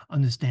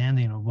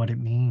understanding of what it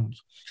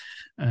means.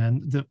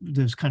 And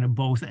there's kind of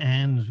both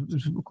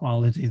and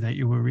quality that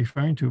you were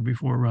referring to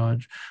before,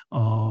 Raj,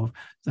 of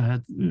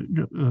that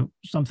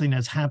something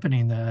that's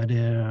happening that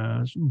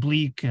is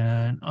bleak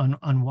and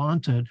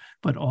unwanted,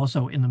 but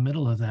also in the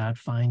middle of that,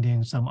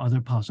 finding some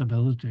other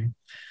possibility.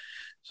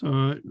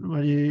 So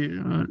what he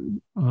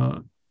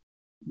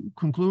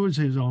concludes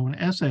his own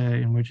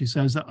essay in which he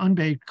says, the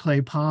unbaked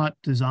clay pot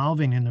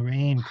dissolving in the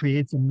rain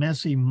creates a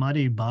messy,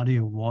 muddy body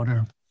of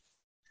water.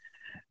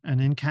 And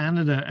in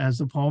Canada, as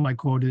the poem I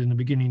quoted in the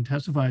beginning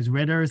testifies,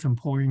 red earth and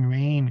pouring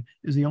rain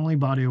is the only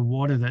body of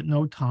water that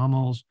no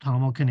Tamils,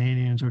 Tamil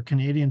Canadians, or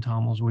Canadian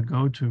Tamils would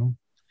go to.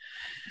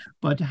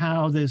 But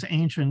how this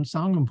ancient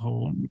Sangam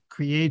poem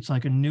creates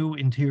like a new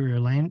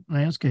interior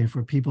landscape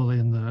for people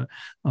in the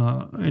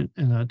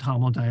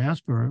Tamil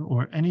diaspora,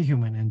 or any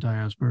human in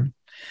diaspora.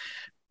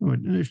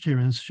 What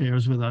Sheeran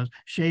shares with us,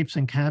 shapes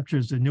and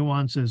captures the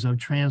nuances of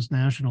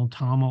transnational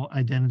Tamil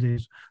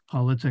identities,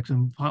 politics,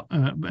 and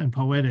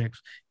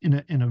poetics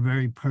in a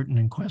very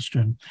pertinent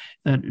question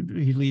that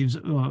he leaves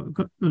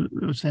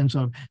a sense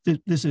of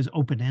this is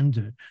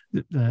open-ended.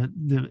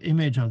 The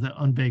image of the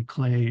unbaked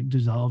clay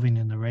dissolving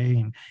in the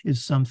rain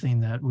is something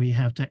that we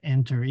have to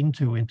enter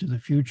into the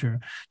future,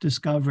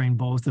 discovering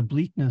both the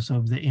bleakness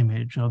of the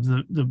image, of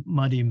the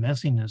muddy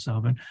messiness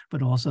of it,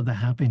 but also the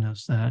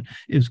happiness that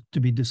is to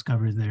be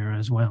discovered there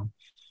as well.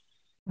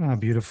 Ah,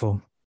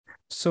 beautiful.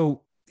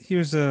 So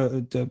here's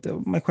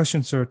my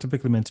questions are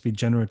typically meant to be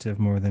generative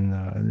more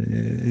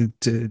than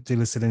to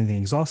elicit anything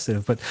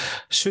exhaustive, but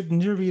should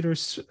near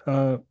readers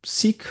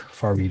seek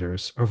far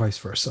readers or vice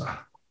versa?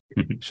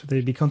 Should they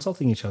be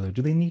consulting each other?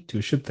 Do they need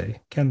to? Should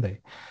they? Can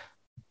they?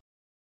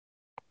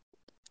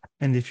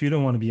 And if you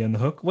don't want to be on the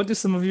hook, what do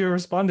some of your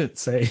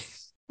respondents say?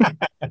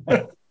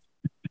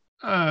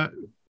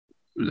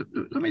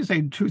 Let me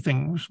say two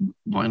things.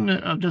 One,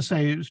 I'll just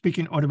say,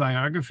 speaking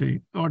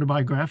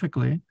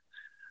autobiographically,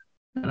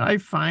 that I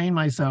find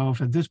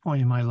myself at this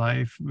point in my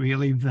life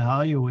really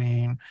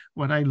valuing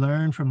what I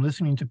learned from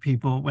listening to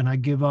people when I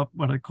give up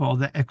what I call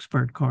the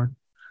expert card,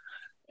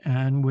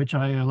 and which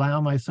I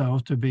allow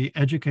myself to be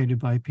educated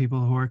by people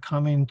who are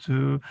coming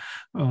to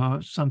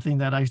something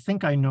that I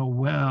think I know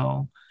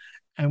well.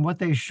 And what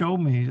they show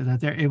me that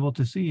they're able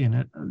to see in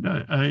it,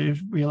 I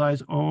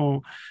realize,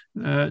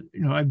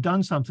 I've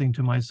done something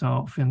to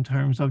myself in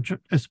terms of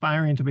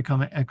aspiring to become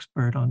an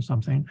expert on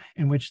something,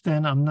 in which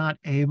then I'm not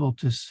able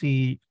to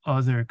see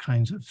other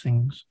kinds of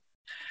things.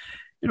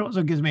 It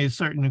also gives me a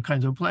certain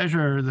kinds of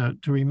pleasure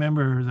to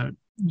remember that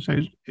So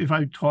if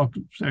I talk,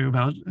 say,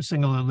 about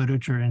Sinhala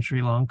literature in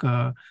Sri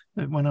Lanka,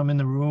 that when I'm in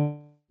the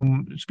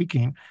room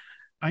speaking,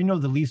 I know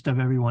the least of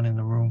everyone in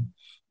the room.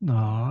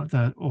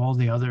 That all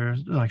the other,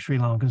 like Sri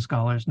Lankan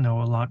scholars,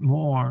 know a lot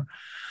more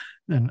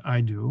than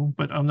I do,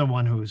 but I'm the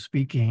one who is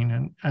speaking.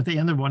 And at the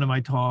end of one of my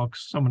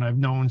talks, someone I've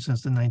known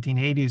since the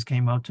 1980s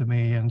came up to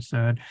me and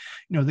said,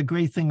 the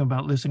great thing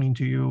about listening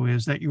to you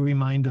is that you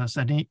remind us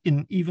that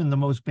in even the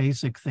most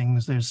basic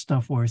things, there's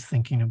stuff worth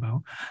thinking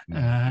about.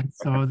 And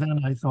so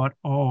then I thought,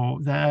 oh,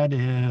 that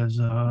is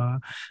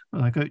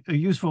like a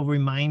useful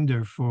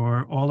reminder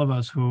for all of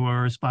us who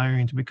are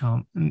aspiring to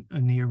become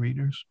near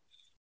readers.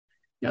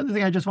 The other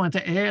thing I just wanted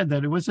to add,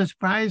 that it was a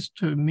surprise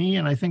to me,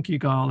 and I think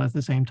Yigal at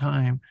the same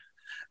time,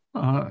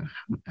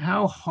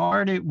 how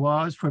hard it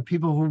was for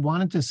people who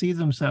wanted to see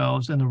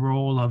themselves in the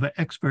role of an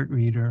expert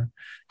reader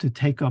to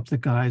take up the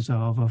guise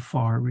of a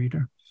far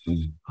reader.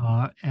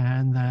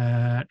 And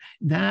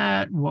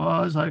that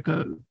was like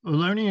a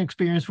learning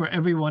experience for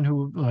everyone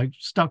who like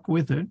stuck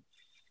with it.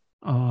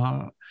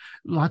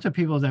 Lots of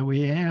people that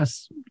we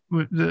asked,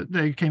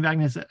 they came back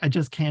and said, I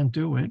just can't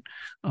do it.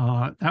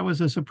 That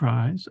was a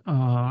surprise.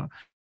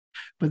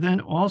 But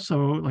then also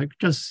like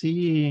just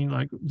seeing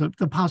like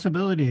the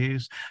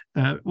possibilities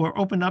that were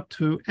opened up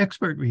to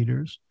expert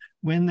readers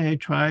when they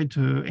tried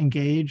to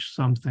engage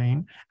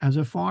something as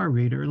a far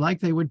reader,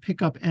 like they would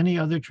pick up any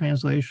other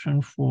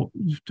translation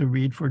to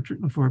read for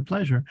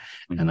pleasure.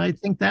 And I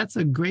think that's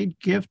a great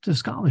gift to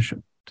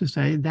scholarship, to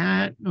say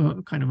that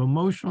kind of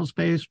emotional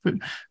space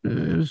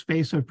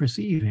of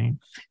perceiving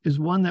is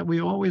one that we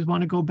always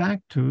want to go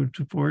back to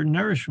for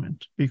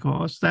nourishment,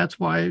 because that's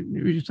why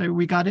you say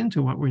we got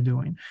into what we're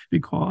doing,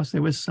 because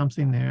there was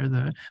something there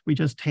that we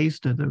just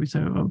tasted that we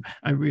said, oh,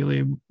 I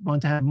really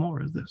want to have more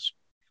of this.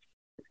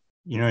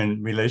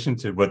 In relation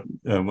to what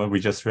we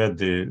just read,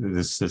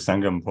 this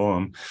Sangam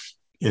poem,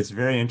 it's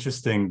very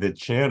interesting that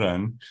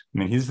Cheran,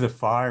 he's the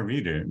far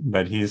reader,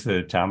 but he's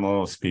a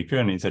Tamil speaker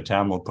and he's a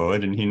Tamil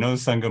poet and he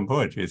knows Sangam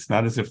poetry. It's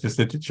not as if this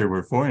literature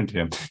were foreign to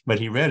him, but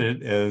he read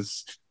it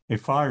as a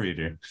far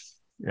reader.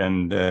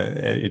 And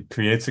it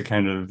creates a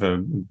kind of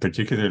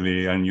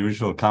particularly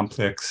unusual,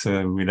 complex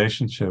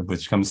relationship,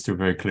 which comes through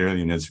very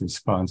clearly in his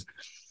response.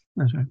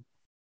 That's right.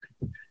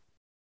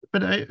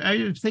 But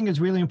I think it's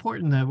really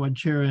important that what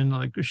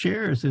Cheran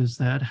shares is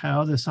that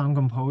how the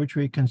Sangam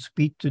poetry can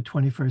speak to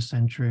 21st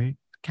century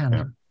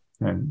Canada,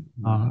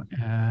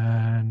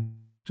 and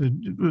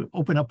to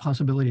open up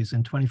possibilities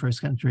in 21st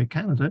century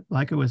Canada,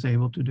 like it was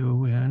able to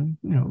do in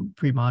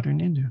pre-modern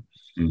India.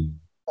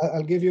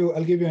 I'll give you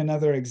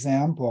another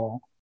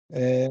example.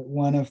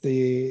 One of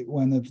the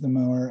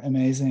more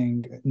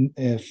amazing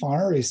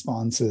far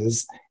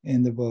responses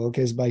in the book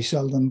is by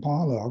Sheldon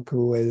Pollock,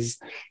 who is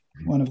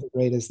one of the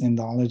greatest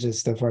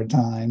Indologists of our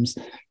times.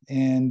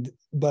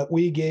 But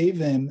we gave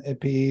him a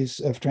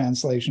piece of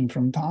translation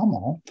from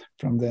Tamil,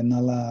 from the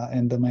Nala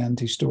and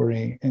Damayanti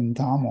story in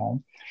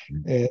Tamil,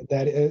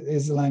 that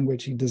is a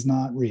language he does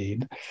not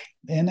read,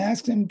 and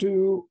asked him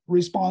to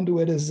respond to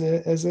it as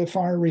a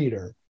far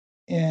reader.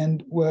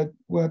 And what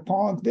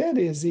Pollock did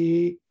is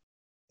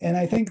and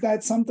I think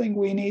that's something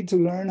we need to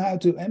learn how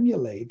to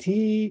emulate.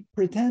 He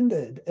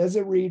pretended as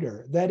a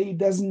reader that he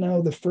doesn't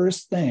know the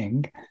first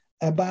thing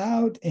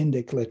about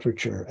Indic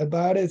literature,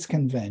 about its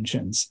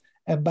conventions,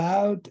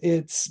 about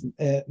its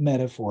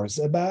metaphors,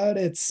 about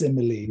its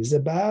similes,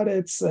 about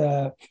its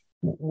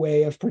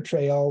way of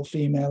portrayal,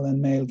 female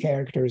and male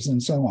characters,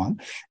 and so on.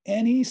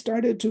 And he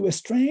started to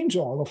estrange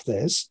all of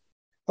this.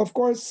 Of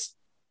course,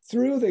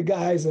 through the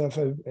guise of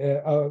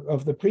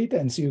the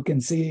pretense, you can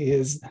see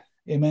his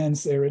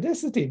immense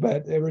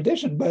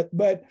erudition,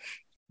 but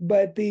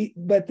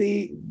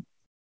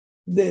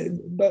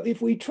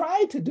if we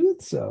try to do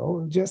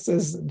so, just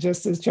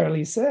as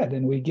Charlie said,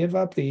 and we give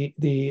up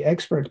the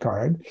expert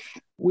card,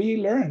 we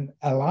learn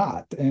a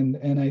lot,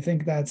 and I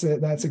think that's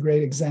a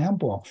great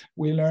example.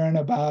 We learn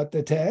about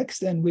the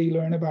text, and we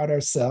learn about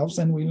ourselves,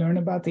 and we learn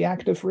about the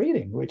act of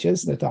reading, which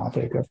is the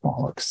topic of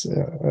Pollock's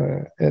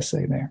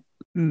essay there.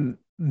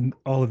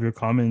 All of your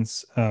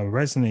comments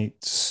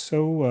resonate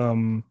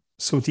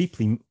so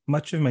deeply.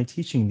 Much of my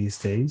teaching these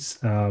days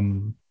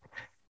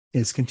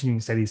is continuing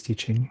studies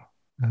teaching.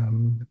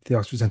 The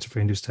Oxford Center for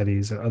Hindu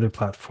Studies or other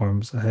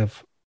platforms. I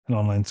have an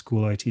online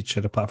school I teach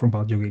at a platform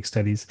called Yogic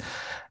Studies.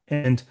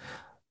 And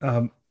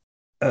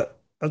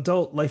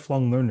adult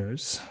lifelong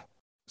learners,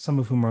 some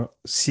of whom are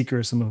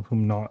seekers, some of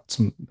whom not,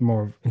 some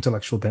more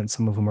intellectual bent,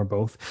 some of whom are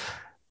both,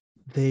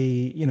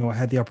 they, I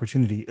had the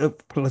opportunity,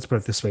 let's put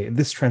it this way,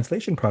 this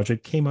translation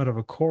project came out of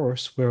a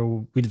course where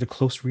we did a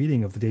close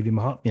reading of the Devi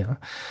Mahatmya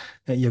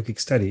at Yogic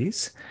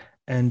Studies,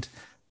 and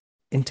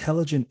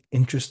intelligent,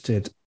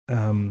 interested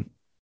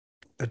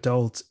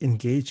adults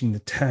engaging the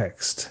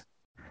text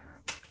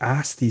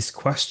ask these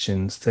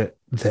questions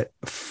that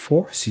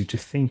force you to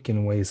think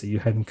in ways that you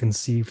hadn't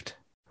conceived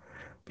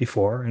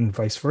before, and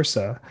vice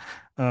versa.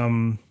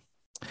 There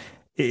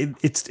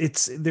is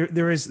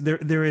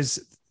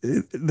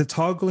the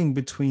toggling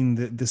between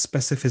the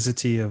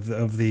specificity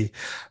of the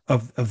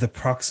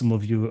proximal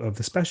view of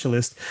the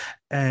specialist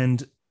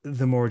and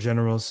the more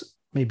general,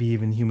 maybe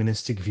even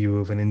humanistic view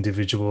of an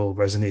individual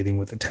resonating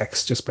with the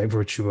text just by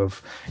virtue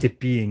of it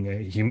being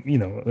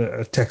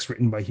a text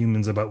written by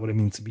humans about what it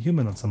means to be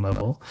human on some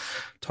level.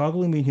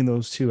 Toggling between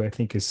those two, I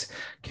think,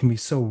 can be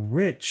so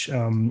rich.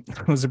 I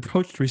was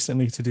approached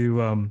recently to do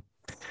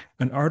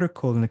an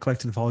article in a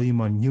collected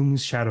volume on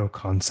Jung's shadow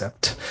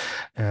concept.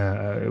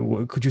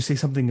 Could you say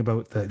something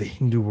about the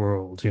Hindu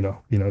world?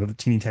 The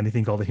teeny tiny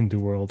thing called the Hindu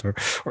world or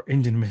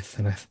Indian myth?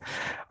 And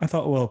I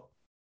thought, well,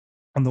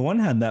 on the one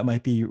hand, that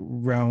might be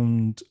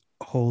round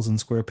holes and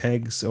square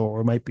pegs,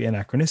 or it might be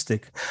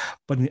anachronistic.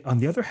 But on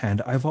the other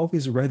hand, I've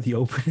always read the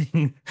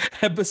opening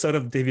episode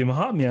of Devi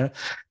Mahatmya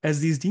as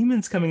these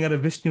demons coming out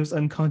of Vishnu's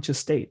unconscious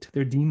state.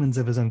 They're demons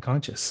of his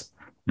unconscious.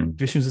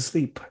 Vishnu's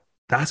asleep.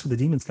 That's where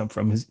the demons come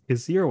from, his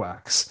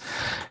earwax.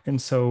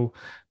 And so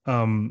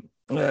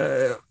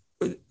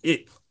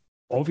it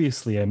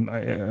obviously,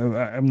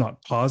 I'm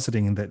not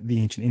positing that the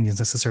ancient Indians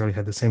necessarily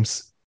had the same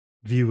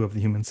view of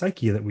the human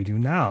psyche that we do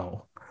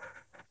now.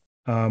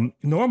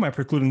 Nor am I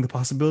precluding the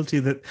possibility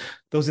that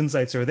those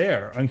insights are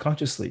there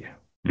unconsciously,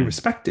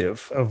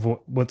 irrespective of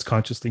what's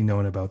consciously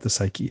known about the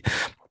psyche.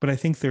 But I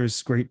think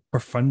there's great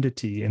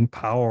profundity and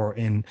power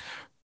in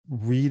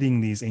reading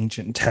these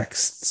ancient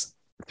texts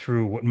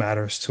through what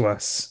matters to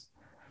us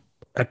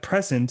at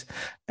present.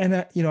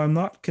 And I'm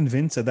not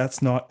convinced that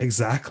that's not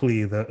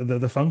exactly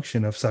the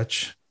function of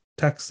such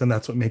texts, and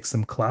that's what makes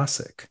them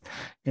classic,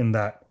 in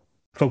that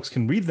folks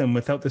can read them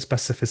without the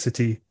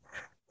specificity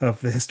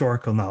of the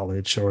historical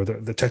knowledge or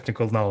the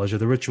technical knowledge or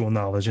the ritual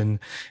knowledge, and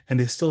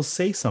they still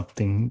say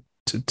something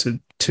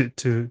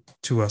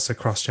to us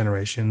across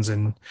generations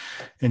and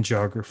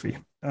geography.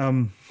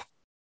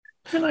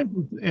 Can I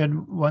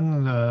add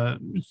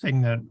one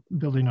thing, that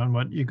building on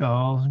what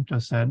Yigal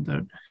just said,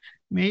 that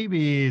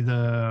maybe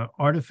the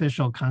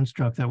artificial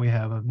construct that we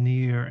have of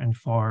near and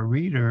far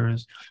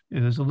readers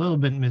is a little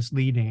bit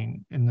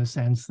misleading, in the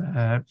sense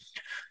that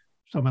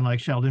someone like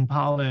Sheldon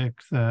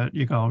Pollock that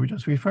Yigal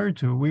just referred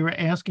to, we were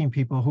asking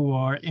people who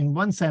are, in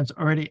one sense,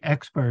 already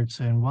experts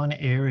in one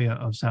area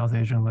of South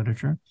Asian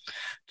literature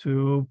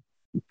to,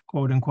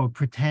 quote unquote,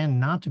 pretend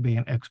not to be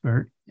an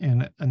expert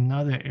in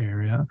another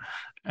area,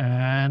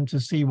 and to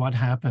see what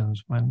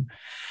happens when.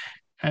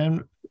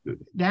 And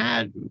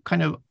that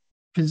kind of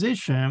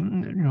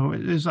position,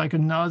 is like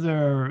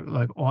another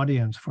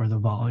audience for the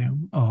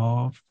volume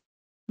of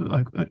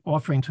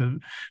offering to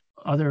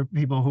other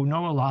people who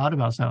know a lot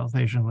about South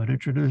Asian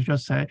literature to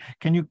just say,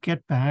 can you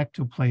get back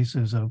to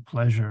places of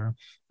pleasure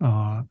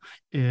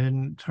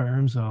in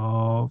terms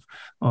of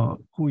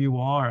who you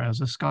are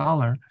as a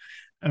scholar?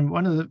 And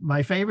one of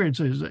my favorites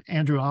is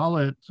Andrew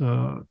Ollett,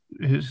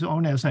 his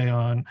own essay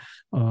on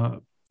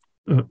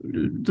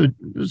the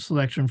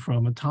selection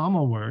from a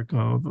Tamil work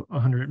of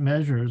 100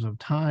 Measures of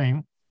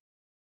Time.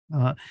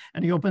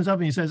 And he opens up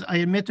and he says, I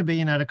admit to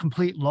being at a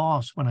complete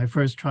loss when I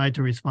first tried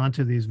to respond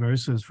to these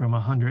verses from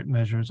 100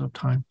 Measures of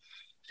Time.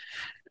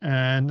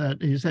 And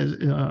that he says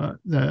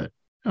that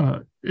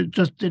it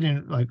just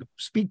didn't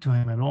speak to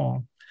him at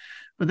all.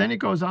 But then he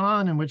goes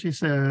on in which he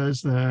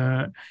says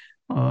that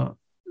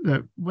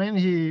when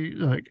he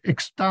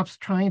stops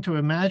trying to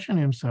imagine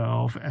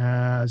himself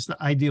as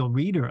the ideal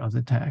reader of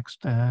the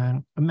text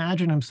and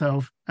imagine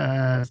himself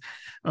as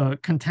a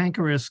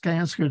cantankerous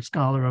Sanskrit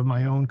scholar of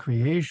my own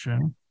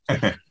creation,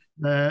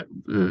 that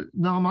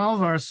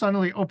Nalmalvar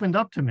suddenly opened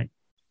up to me,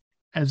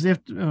 as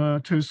if to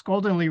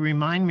scoldingly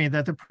remind me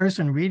that the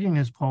person reading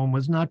his poem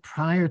was not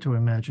prior to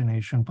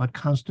imagination, but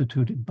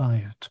constituted by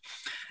it.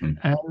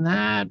 And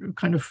that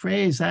kind of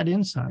phrase, that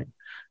insight,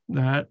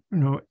 that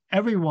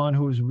everyone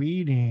who is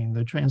reading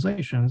the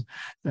translations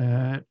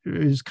that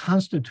is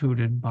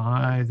constituted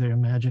by the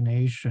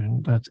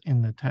imagination that's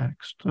in the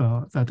text,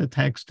 that the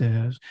text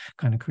is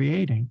kind of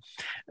creating,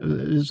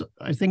 is,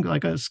 I think,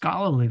 like a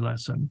scholarly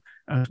lesson,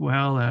 as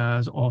well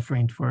as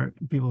offering for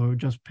people who are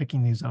just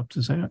picking these up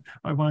to say,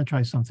 I want to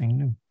try something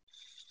new.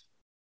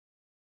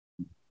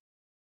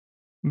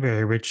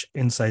 Very rich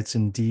insights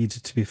indeed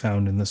to be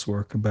found in this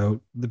work about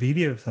the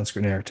beauty of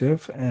Sanskrit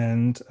narrative,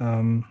 and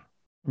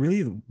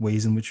really the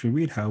ways in which we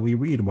read, how we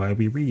read, why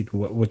we read,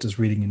 what does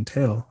reading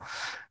entail.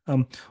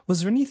 Was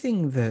there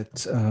anything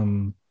that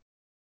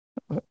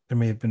there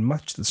may have been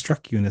much that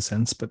struck you in a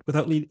sense, but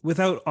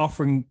without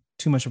offering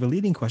too much of a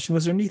leading question,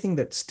 was there anything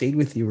that stayed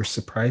with you or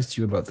surprised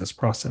you about this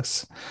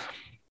process?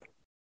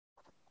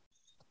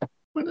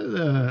 One of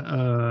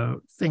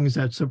the things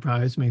that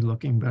surprised me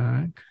looking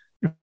back,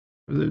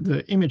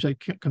 the image that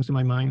comes to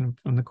my mind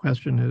from the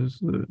question is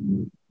the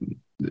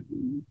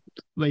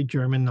late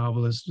German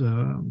novelist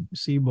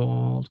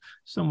Sebald.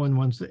 Someone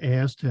once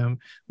asked him,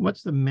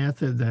 what's the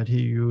method that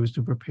he used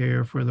to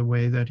prepare for the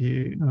way that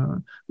he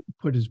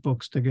put his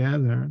books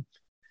together?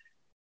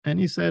 And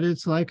he said,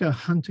 it's like a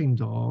hunting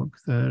dog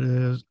that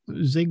is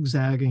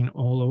zigzagging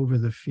all over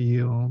the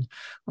field,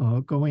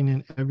 going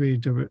in every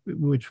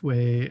which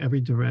way,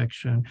 every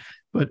direction,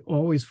 but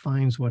always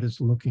finds what it's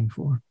looking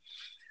for.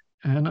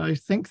 And I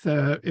think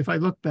that if I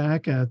look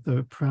back at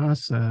the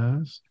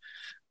process,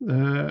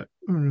 that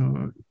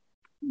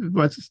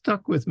what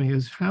stuck with me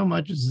is how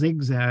much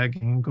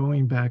zigzagging,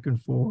 going back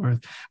and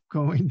forth,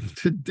 going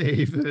to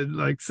David,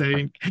 like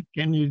saying,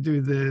 "Can you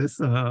do this?"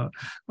 And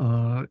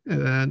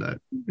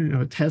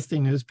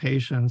testing his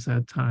patience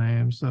at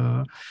times.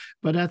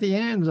 But at the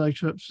end, like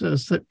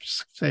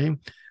saying,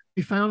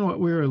 we found what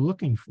we were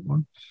looking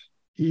for,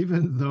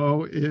 even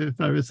though,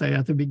 if I would say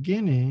at the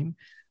beginning.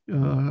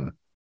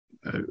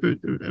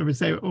 I would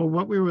say,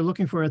 what we were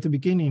looking for at the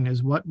beginning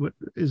is what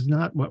is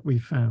not what we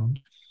found.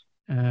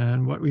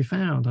 And what we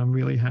found, I'm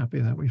really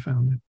happy that we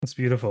found it. That's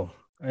beautiful.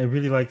 I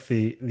really like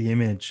the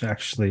image,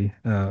 actually,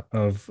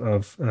 of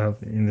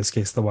in this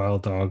case, the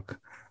wild dog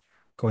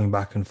going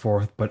back and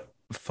forth, but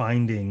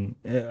finding,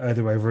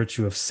 either by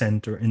virtue of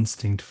scent or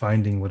instinct,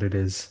 finding what it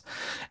is.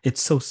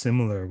 It's so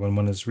similar when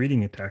one is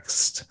reading a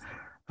text,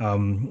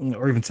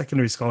 or even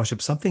secondary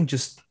scholarship, something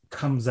just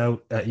comes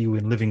out at you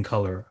in living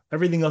color.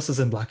 Everything else is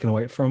in black and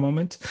white for a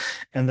moment,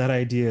 and that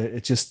idea,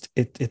 it's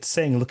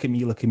saying, look at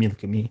me, look at me,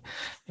 look at me.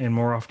 And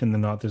more often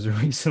than not, there's a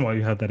reason why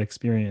you had that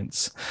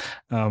experience.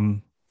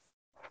 Is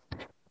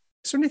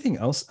there anything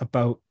else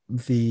about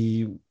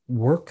the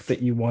work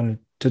that you wanted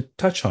to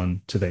touch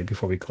on today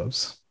before we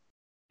close?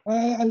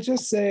 I'll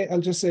just say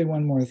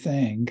one more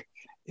thing.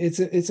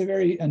 It's a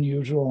very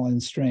unusual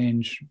and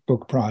strange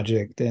book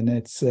project, and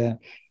it's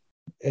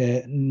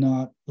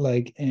not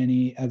like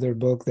any other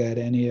book that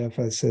any of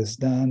us has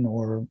done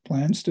or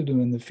plans to do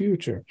in the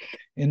future.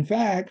 In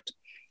fact,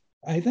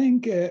 I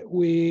think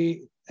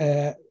we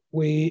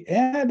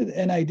had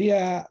an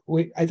idea.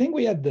 I think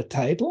we had the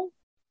title,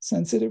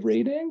 Sensitive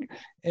Reading,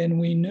 and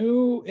we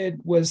knew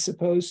it was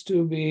supposed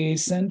to be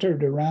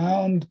centered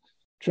around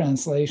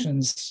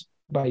translations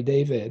by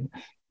David,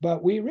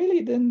 but we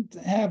really didn't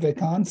have a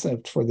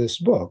concept for this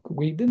book.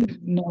 We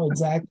didn't know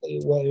exactly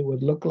what it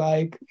would look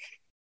like.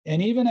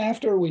 And even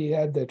after we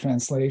had the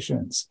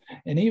translations,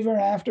 and even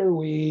after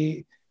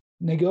we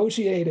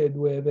negotiated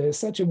with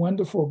such a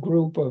wonderful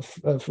group of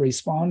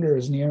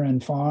responders near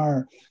and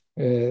far,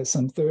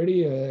 some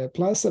 30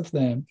 plus of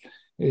them,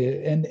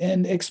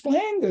 and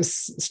explained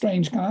this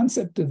strange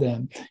concept to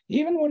them,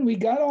 even when we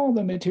got all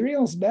the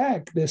materials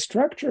back, the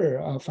structure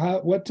of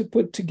what to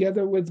put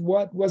together with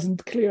what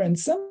wasn't clear, and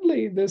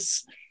suddenly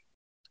this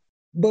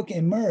book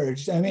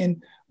emerged. I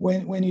mean,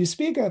 when you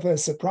speak of a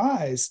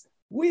surprise,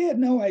 we had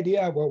no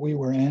idea what we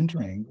were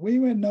entering.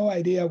 We had no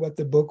idea what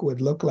the book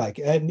would look like.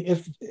 And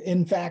if,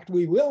 in fact,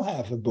 we will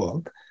have a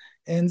book,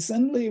 and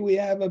suddenly we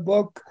have a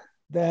book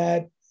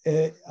that,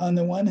 on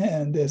the one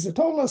hand, is a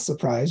total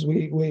surprise.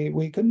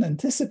 We couldn't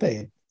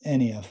anticipate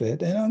any of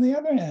it. And on the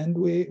other hand,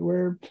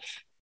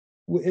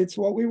 it's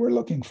what we were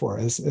looking for,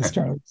 as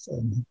Charlie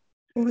said.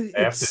 I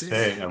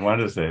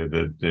want to say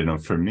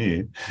that, for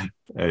me,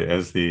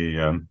 as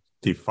the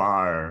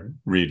far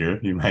reader,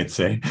 you might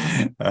say,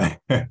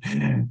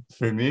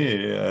 for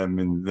me,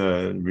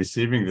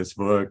 receiving this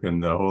book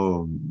and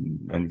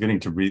getting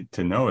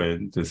to know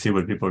it, to see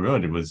what people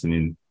wrote, it was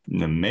an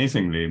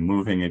amazingly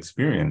moving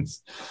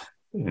experience.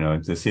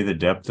 To see the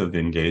depth of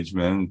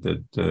engagement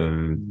that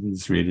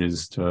these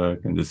readers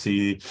took, and to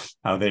see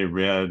how they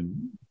read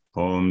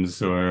poems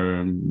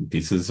or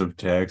pieces of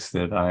text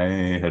that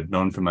I had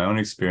known from my own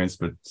experience,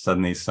 but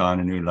suddenly saw in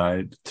a new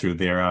light through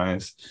their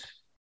eyes.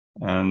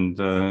 And,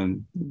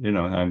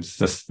 I'm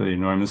just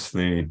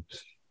enormously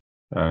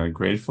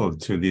grateful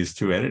to these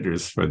two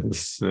editors for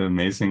this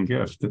amazing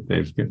gift that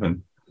they've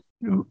given.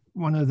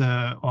 One of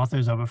the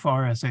authors of a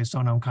far essay,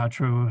 Sonam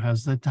Khatru,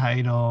 has the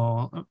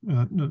title,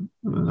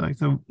 like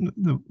the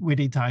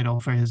witty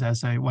title for his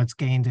essay, "What's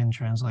Gained in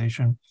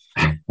Translation?"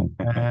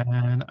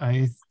 And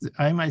I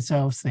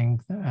myself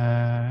think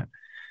that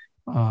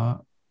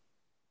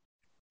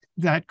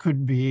that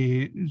could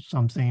be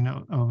something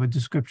of a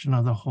description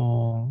of the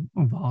whole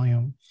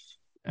volume.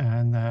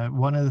 And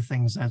one of the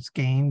things that's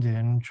gained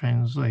in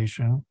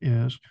translation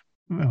is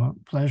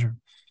pleasure.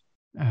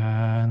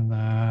 And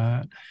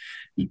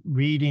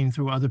reading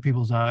through other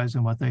people's eyes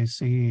and what they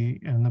see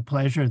and the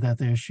pleasure that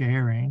they're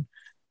sharing.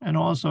 And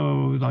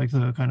also like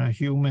the kind of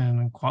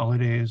human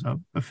qualities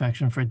of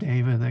affection for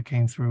David that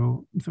came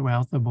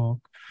throughout the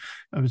book.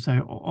 I would say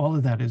all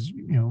of that is,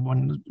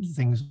 one of the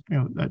things,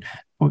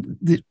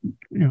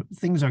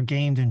 things are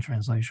gained in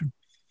translation.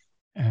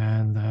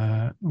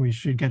 And we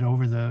should get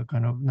over the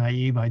kind of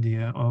naive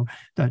idea of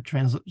that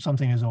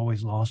something is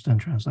always lost in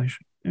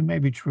translation. It may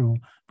be true,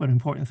 but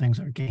important things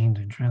are gained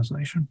in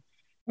translation.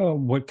 Oh,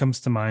 what comes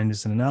to mind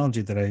is an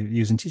analogy that I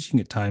use in teaching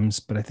at times,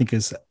 but I think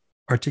is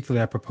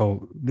particularly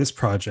apropos this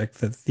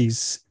project, that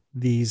these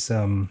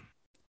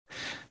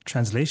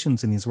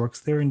translations in these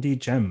works, they're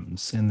indeed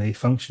gems, and they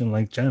function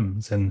like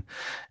gems, and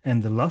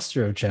the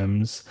luster of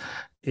gems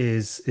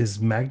is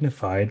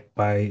magnified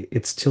by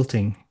its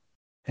tilting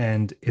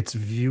and its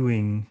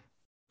viewing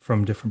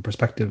from different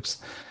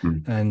perspectives.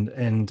 And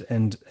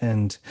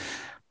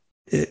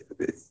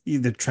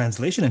the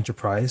translation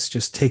enterprise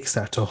just takes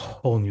that to a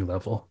whole new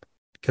level,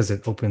 because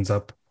it opens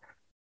up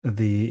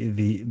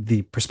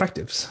the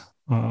perspectives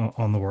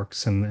on the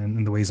works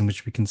and the ways in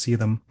which we can see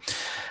them.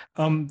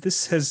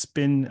 This has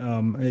been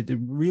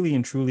really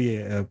and truly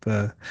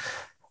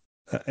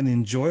an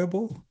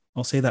enjoyable,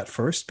 I'll say that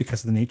first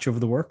because of the nature of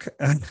the work,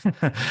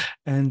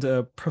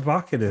 and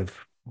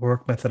provocative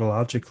work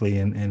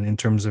methodologically, and in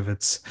terms of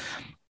its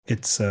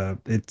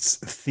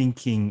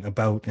thinking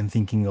about and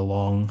thinking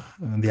along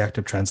the act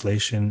of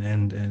translation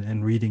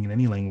and reading in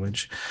any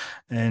language,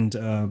 and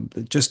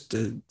just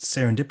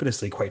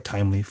serendipitously quite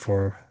timely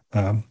for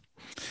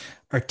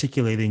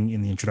articulating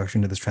in the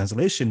introduction to this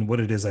translation what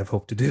it is I've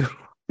hoped to do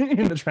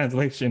in the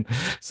translation.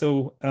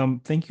 So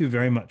thank you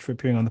very much for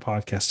appearing on the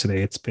podcast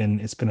today. It's been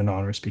an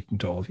honor speaking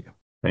to all of you.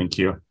 Thank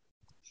you.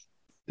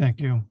 Thank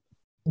you.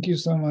 Thank you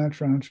so much,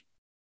 Raj.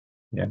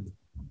 Yeah.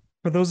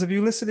 For those of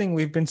you listening,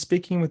 we've been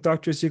speaking with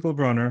Dr.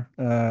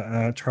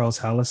 Ziegelbronner, Charles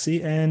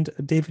Hallisey, and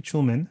David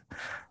Schulman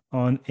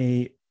on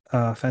a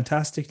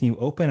fantastic new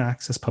open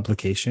access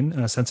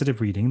publication, Sensitive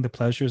Reading, The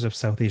Pleasures of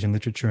South Asian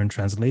Literature and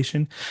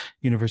Translation,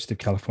 University of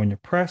California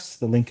Press.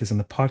 The link is in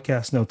the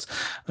podcast notes.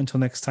 Until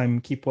next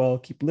time, keep well,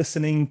 keep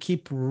listening,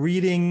 keep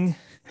reading,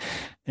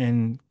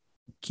 and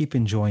keep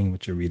enjoying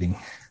what you're reading.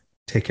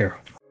 Take care.